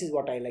like. This is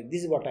what I like.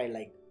 This is what I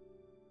like.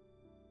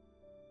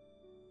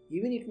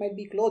 Even it might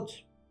be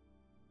clothes.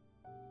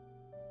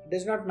 It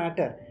does not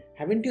matter.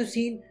 Haven't you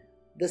seen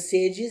the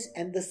sages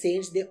and the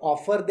saints? They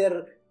offer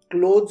their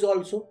clothes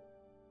also.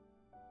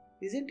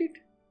 Isn't it?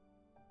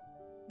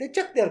 They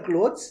chuck their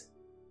clothes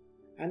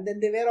and then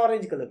they wear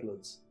orange color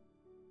clothes.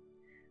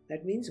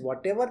 That means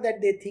whatever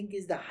that they think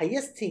is the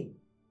highest thing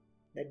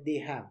that they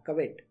have,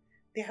 covet,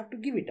 they have to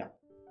give it up.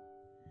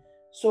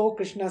 So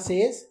Krishna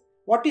says,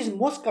 what is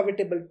most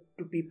covetable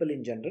to people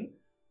in general?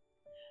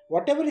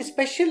 Whatever is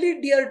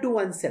specially dear to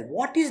oneself.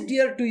 What is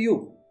dear to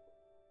you?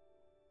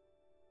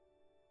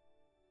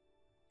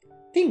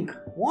 Think,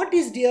 what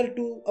is dear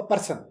to a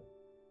person?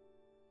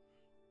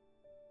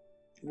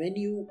 When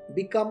you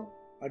become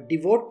a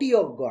devotee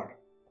of God,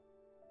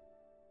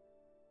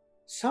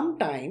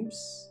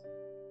 sometimes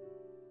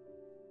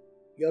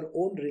your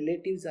own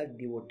relatives are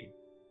devoted,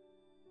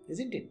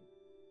 isn't it?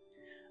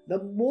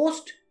 The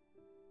most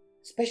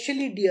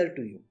specially dear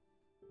to you.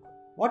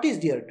 What is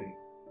dear to you?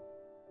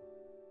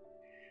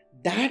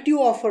 That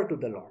you offer to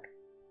the Lord.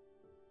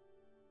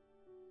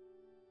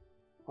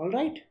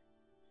 Alright?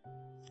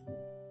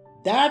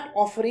 That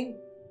offering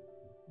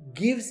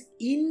gives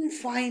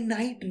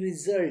infinite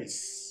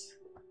results.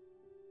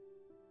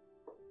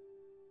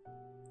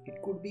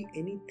 It could be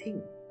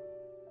anything.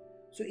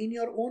 So in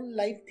your own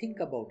life, think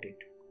about it.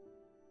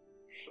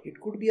 It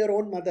could be your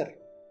own mother.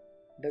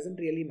 Doesn't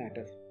really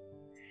matter.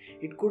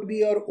 It could be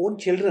your own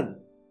children.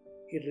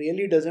 It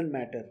really doesn't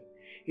matter.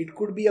 It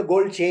could be a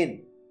gold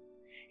chain.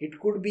 It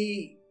could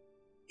be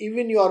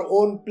even your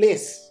own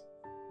place.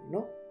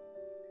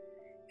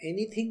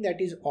 Anything that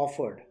is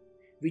offered,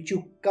 which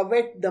you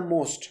covet the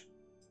most.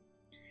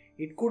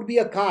 It could be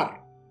a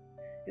car.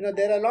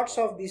 There are lots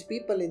of these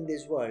people in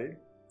this world.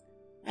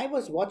 I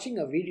was watching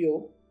a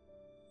video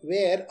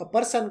where a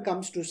person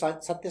comes to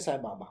Satya Sai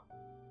Baba.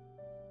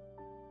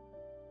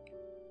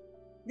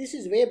 This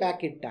is way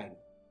back in time.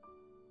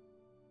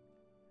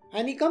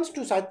 And he comes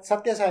to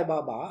Satya Sai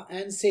Baba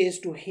and says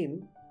to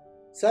him,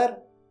 Sir,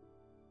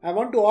 I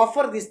want to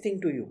offer this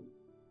thing to you.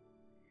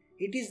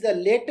 It is the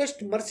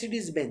latest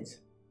Mercedes Benz.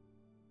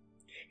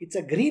 It's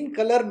a green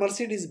color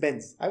Mercedes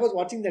Benz. I was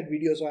watching that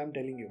video, so I am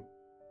telling you.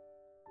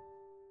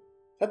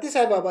 Satya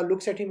Sai Baba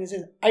looks at him and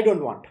says, I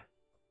don't want.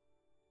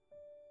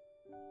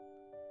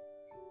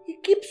 He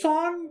keeps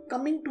on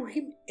coming to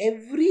him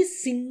every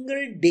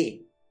single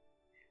day.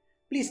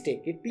 Please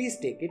take it, please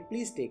take it,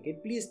 please take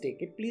it, please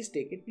take it, please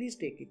take it, please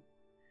take it.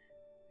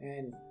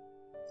 And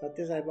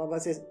Satya Sai Baba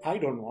says, I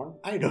don't want,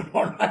 I don't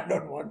want, I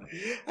don't want.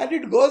 And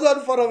it goes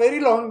on for a very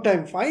long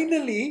time.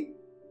 Finally,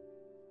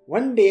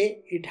 one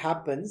day it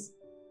happens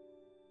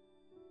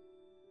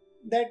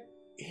that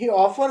he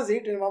offers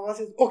it and Baba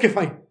says, okay,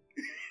 fine.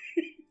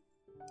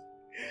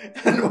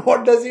 And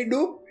what does he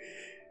do?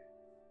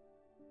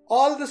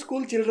 All the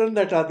school children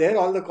that are there,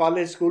 all the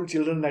college school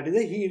children that is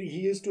there,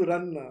 he used to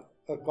run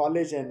a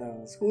college and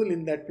a school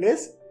in that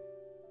place.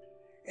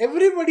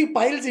 Everybody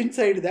piles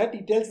inside that.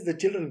 He tells the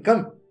children,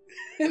 come.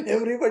 And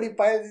everybody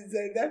piles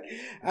inside that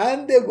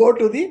and they go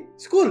to the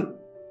school.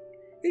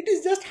 It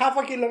is just half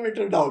a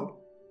kilometer down.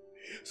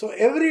 So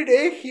every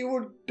day he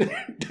would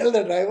tell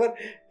the driver,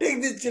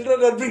 take these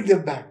children and bring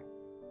them back.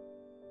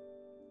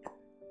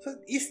 So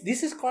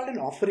this is called an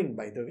offering,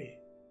 by the way.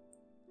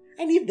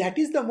 And if that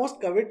is the most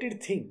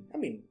coveted thing,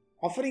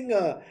 offering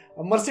a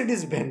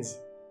Mercedes Benz.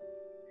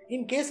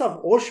 In case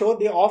of Osho,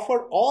 they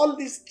offered all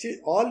his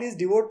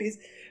devotees,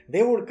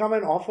 they would come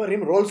and offer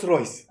him Rolls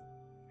Royce.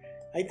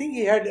 I think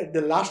he had at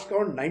the last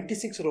count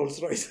 96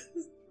 Rolls Royces.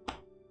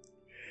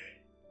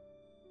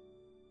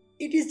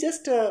 It is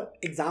just an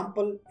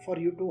example for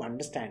you to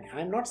understand.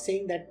 I am not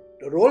saying that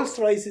Rolls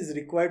Royce is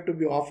required to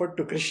be offered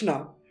to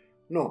Krishna.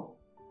 No.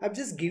 I am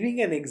just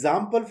giving an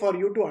example for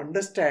you to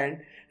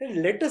understand.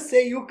 Let us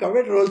say you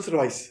covet Rolls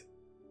Royce.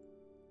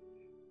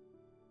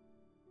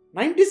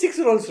 96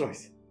 Rolls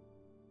Royce.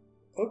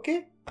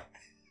 Okay?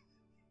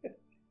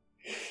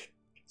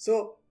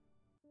 So,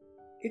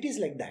 it is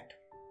like that.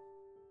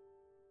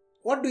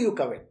 What do you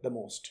covet the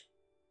most?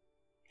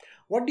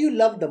 What do you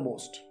love the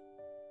most?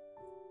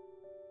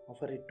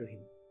 Offer it to him.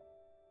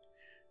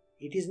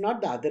 It is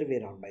not the other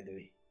way around, by the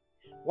way.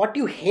 What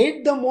you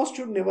hate the most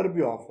should never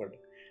be offered.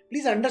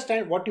 Please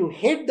understand, what you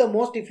hate the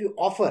most, if you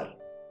offer,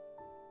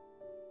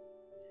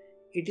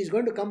 it is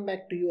going to come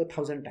back to you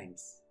 1,000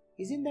 times.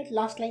 Isn't that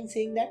last line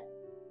saying that?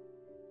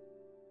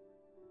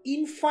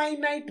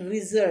 Infinite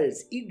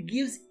results. It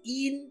gives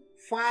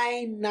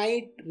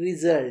infinite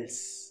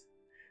results.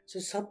 So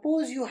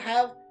suppose you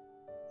have,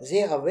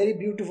 say, a very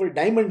beautiful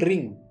diamond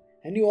ring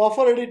and you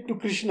offered it to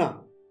Krishna.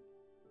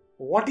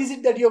 What is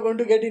it that you are going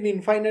to get in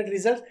infinite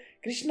results?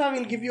 Krishna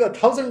will give you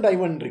 1,000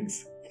 diamond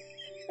rings.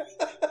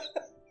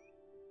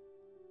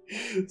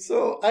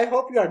 So I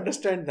hope you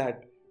understand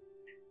that.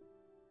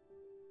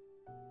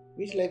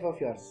 Which life of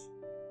yours?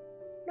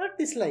 Not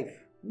this life.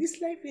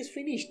 This life is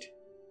finished.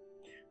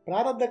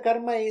 Prarabdha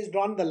karma is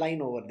drawn the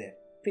line over there.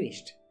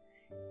 Finished.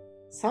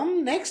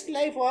 Some next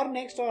life or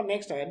next,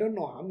 I don't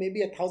know,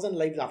 maybe 1,000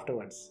 lives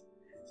afterwards.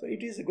 So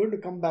it is going to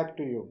come back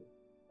to you.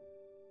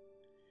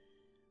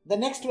 The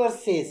next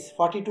verse says,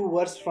 42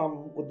 verse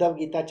from Uddhav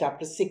Gita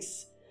chapter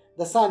 6.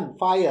 The sun,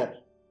 fire,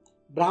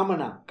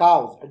 Brahmana,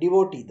 cows, a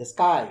devotee, the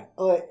sky,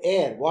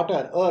 air,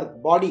 water,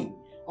 earth, body,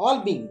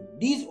 all beings.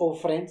 These, O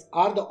friends,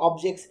 are the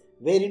objects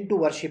wherein to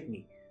worship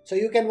me. So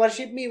you can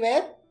worship me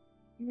where?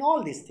 In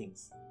all these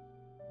things.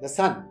 The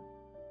sun,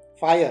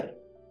 fire,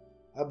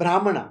 a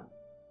Brahmana,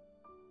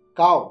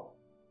 cow,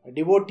 a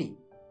devotee,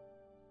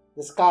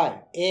 the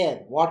sky,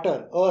 air,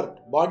 water, earth,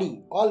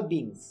 body, all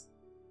beings.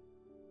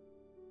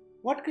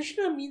 What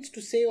Krishna means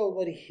to say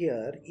over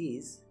here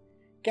is,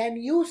 can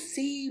you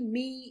see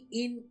me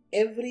in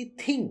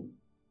everything?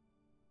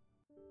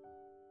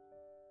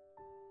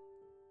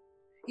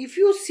 If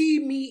you see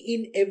me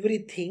in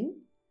everything,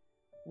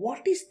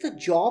 what is the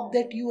job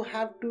that you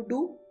have to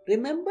do?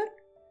 Remember,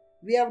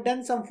 we have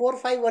done some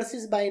 4-5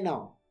 verses by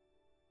now.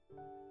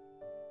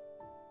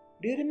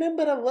 Do you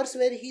remember a verse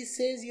where he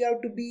says you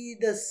have to be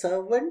the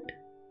servant?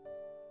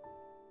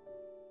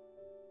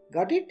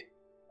 Got it?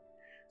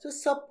 So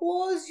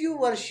suppose you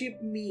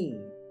worship me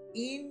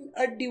in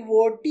a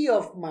devotee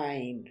of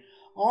mine,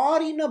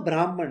 or in a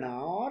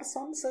Brahmana, or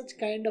some such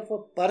kind of a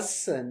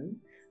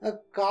person, a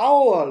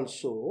cow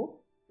also.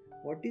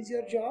 What is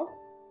your job?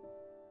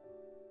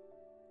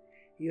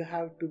 You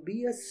have to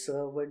be a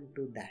servant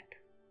to that.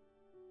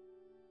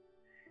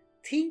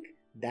 Think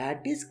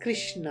that is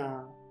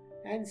Krishna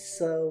and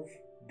serve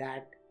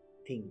that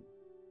thing.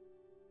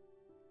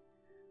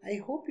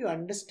 I hope you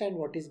understand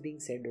what is being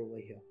said over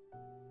here.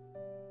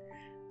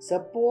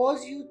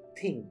 Suppose you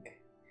think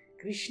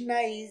Krishna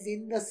is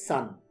in the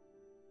sun.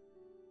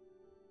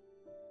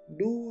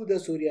 Do the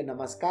Surya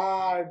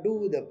Namaskar,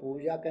 do the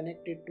puja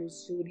connected to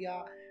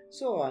Surya,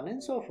 so on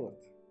and so forth.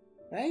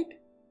 Right?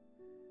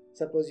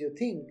 Suppose you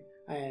think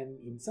I am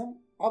in some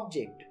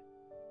object.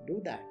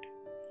 Do that.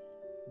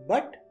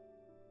 But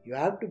you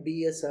have to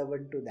be a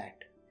servant to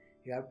that.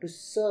 You have to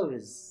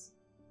service.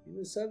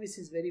 Service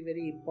is very,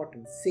 very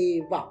important.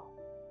 Seva.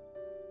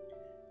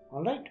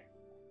 Alright?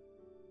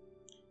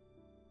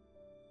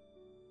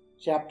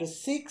 Chapter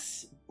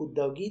 6,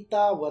 Uddhav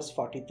Gita, verse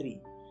 43.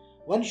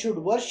 One should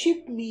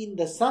worship me in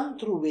the sun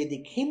through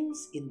Vedic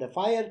hymns, in the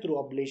fire through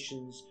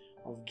oblations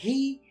of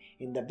ghee,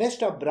 in the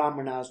best of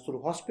Brahmanas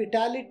through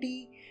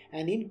hospitality,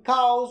 and in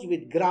cows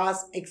with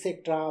grass,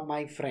 etc.,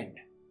 my friend.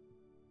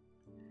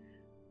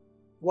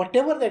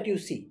 Whatever that you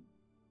see,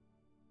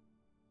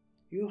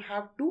 you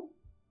have to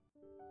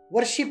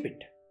worship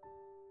it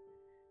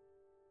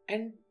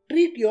and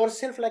treat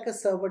yourself like a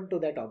servant to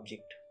that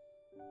object.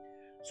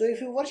 So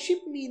if you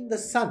worship me in the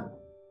sun,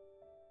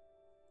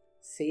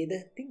 say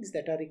the things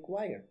that are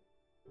required.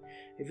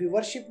 If you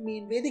worship me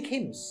in Vedic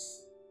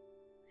hymns,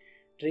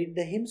 treat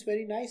the hymns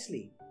very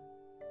nicely.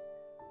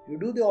 You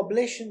do the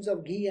oblations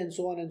of ghee and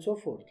so on and so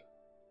forth.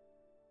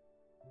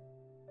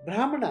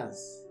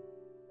 Brahmanas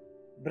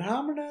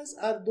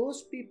are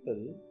those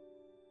people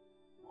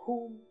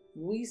whom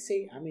we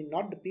say,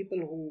 not the people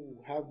who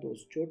have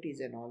those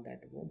chotis and all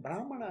that.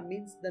 Brahmana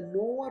means the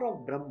knower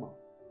of Brahma.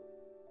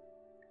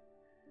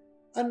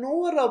 A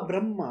knower of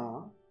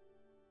Brahma,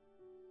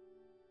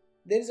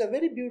 there is a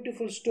very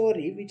beautiful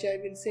story which I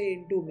will say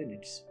in 2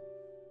 minutes.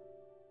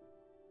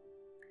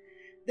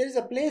 There is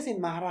a place in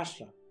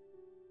Maharashtra.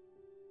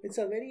 It's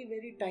a very,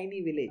 very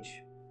tiny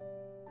village.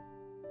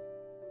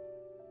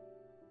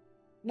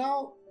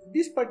 Now,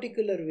 this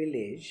particular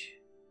village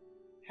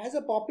has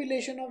a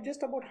population of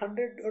just about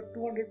 100 or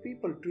 200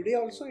 people. Today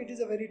also it is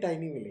a very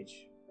tiny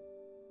village.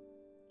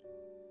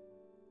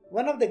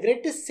 One of the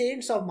greatest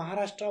saints of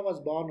Maharashtra was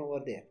born over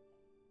there.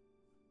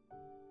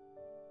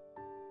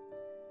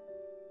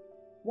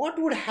 What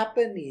would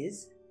happen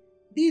is,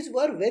 these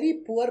were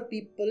very poor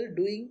people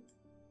doing,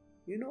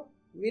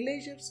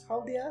 villagers,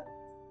 how they are.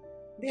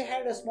 They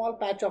had a small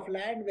patch of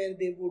land where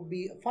they would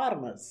be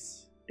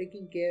farmers,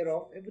 taking care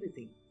of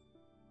everything.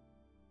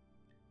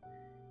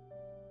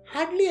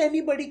 Hardly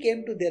anybody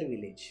came to their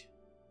village.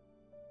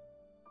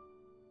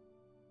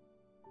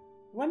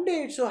 One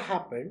day it so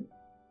happened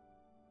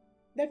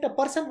that a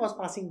person was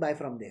passing by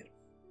from there.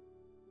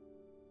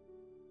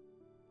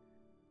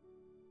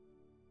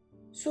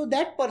 So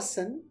that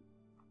person,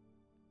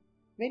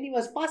 when he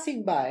was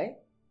passing by,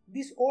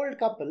 this old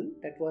couple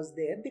that was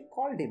there, they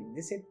called him.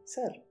 They said,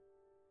 "Sir,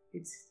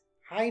 it's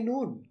high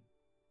noon.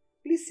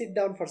 Please sit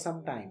down for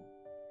some time."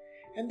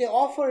 And they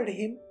offered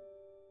him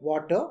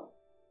water.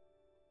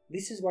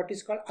 This is what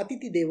is called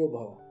Atiti Devo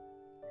Bhava.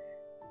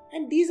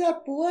 And these are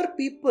poor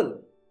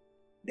people.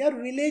 They are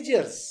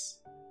villagers.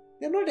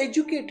 They are not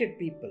educated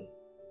people.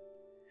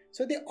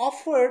 So they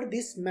offered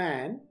this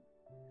man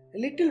a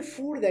little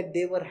food that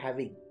they were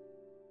having.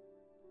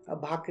 A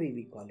bhakri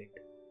we call it.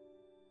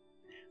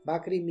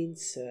 Bhakri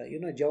means,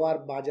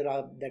 jawar,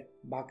 bajra, that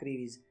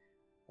bhakri is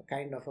a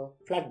kind of a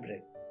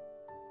flatbread.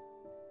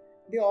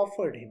 They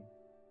offered him.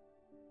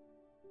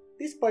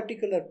 This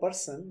particular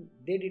person,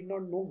 they did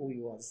not know who he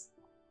was.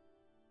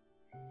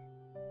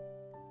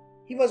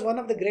 He was one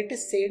of the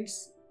greatest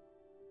saints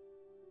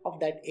of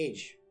that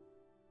age.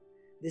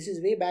 This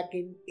is way back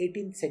in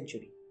 18th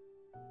century.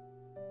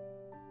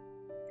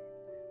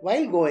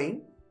 While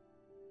going,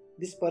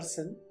 this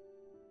person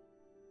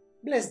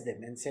blessed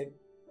them and said,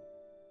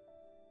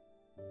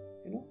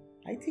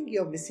 "I think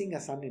you are missing a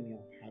son in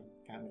your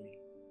family."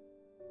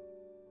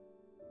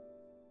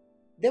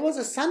 There was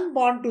a son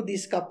born to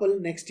this couple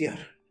next year.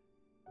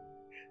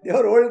 They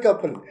were old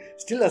couple.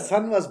 Still a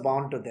son was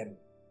born to them.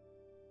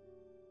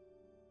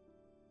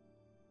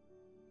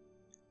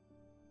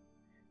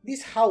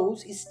 This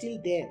house is still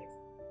there.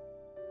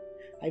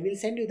 I will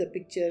send you the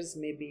pictures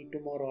maybe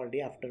tomorrow or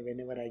day after,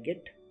 whenever I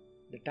get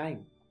the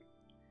time.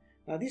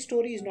 Now this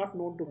story is not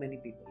known to many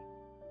people.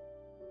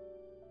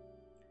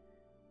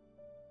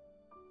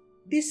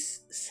 This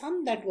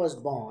son that was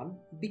born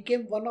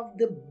became one of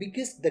the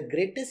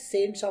greatest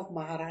saints of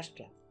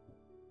Maharashtra.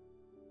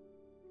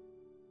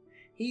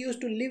 He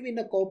used to live in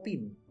a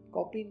kopin.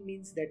 Kopin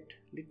means that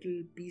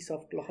little piece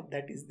of cloth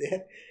that is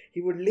there.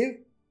 He would live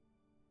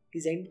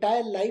his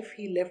entire life.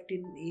 He lived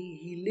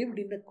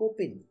in a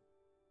kopin.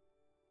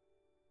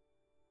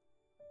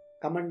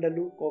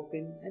 Kamandalu,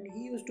 kopin, and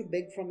he used to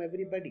beg from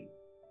everybody.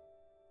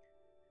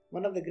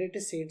 One of the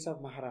greatest saints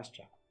of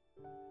Maharashtra.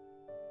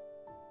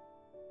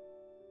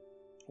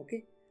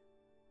 Okay.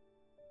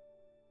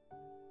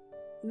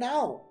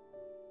 Now,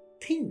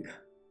 think.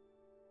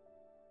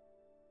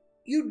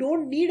 You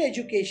don't need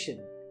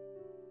education.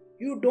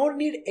 You don't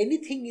need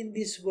anything in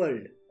this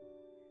world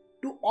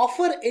to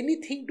offer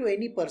anything to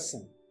any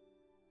person.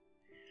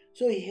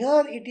 So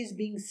here it is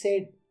being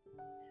said,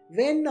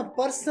 when a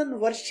person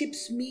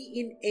worships me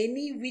in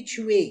any which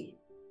way,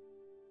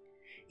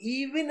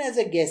 even as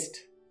a guest,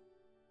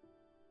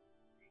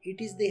 it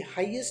is the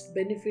highest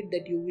benefit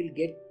that you will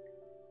get.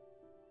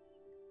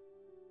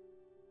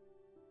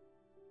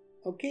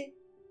 Okay,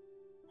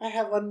 I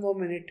have 1 more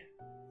minute.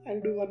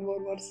 I'll do one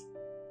more verse.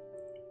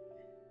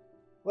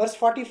 Verse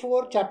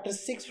 44, chapter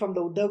 6 from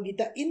the Uddhav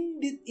Gita. In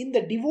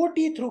the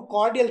devotee through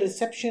cordial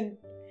reception,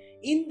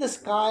 in the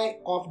sky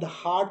of the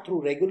heart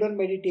through regular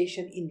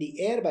meditation, in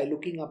the air by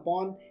looking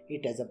upon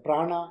it as a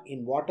prana,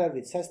 in water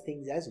with such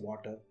things as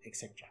water,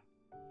 etc.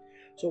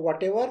 So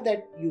whatever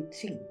that you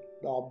think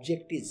the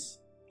object is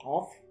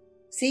of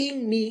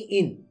seeing me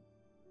in.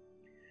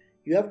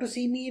 You have to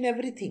see me in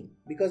everything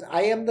because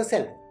I am the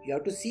self. You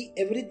have to see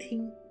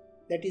everything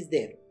that is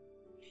there.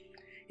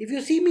 If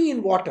you see me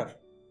in water,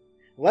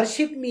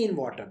 worship me in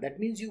water. That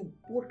means you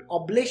put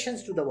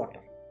oblations to the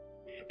water.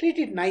 Treat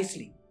it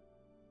nicely.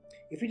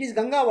 If it is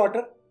Ganga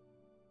water,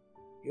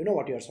 you know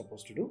what you are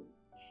supposed to do.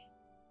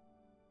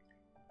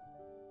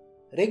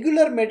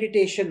 Regular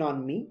meditation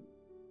on me.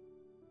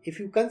 If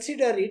you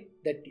consider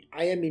it that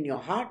I am in your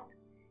heart,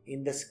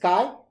 in the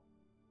sky,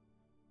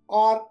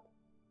 or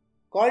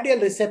cordial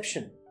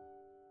reception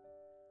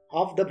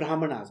of the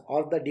Brahmanas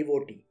or the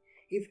devotee.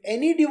 If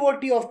any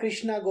devotee of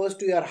Krishna goes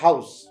to your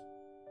house,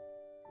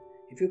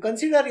 if you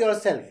consider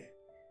yourself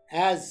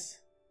as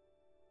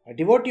a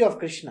devotee of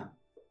Krishna,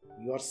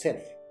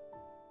 yourself,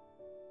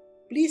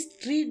 please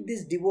treat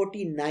this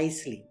devotee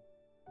nicely.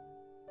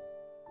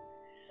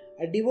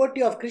 A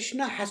devotee of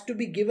Krishna has to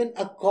be given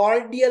a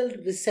cordial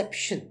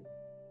reception.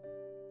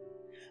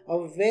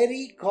 A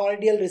very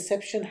cordial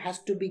reception has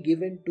to be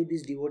given to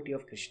this devotee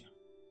of Krishna.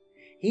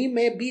 He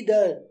may be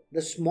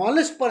the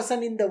smallest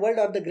person in the world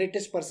or the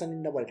greatest person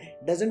in the world.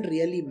 Doesn't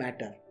really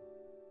matter.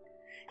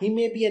 He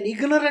may be an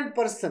ignorant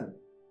person.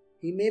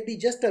 He may be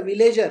just a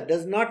villager.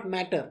 Does not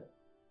matter.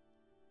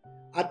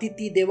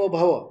 Atiti Devo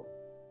Bhava.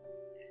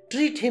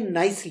 Treat him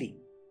nicely.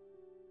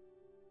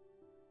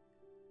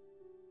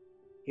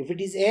 If it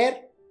is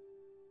air,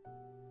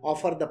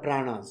 offer the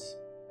pranas.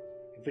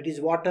 If it is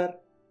water,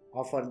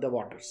 offer the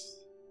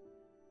waters.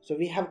 So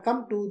we have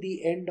come to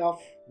the end of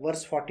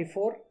verse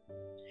 44.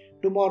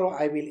 Tomorrow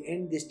I will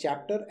end this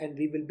chapter and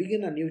we will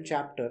begin a new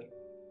chapter.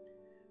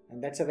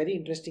 And that's a very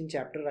interesting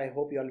chapter. I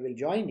hope you all will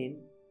join in.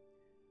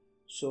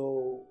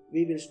 So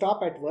we will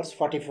stop at verse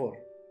 44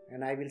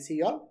 and I will see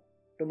you all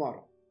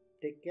tomorrow.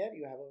 Take care.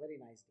 You have a very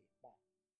nice day.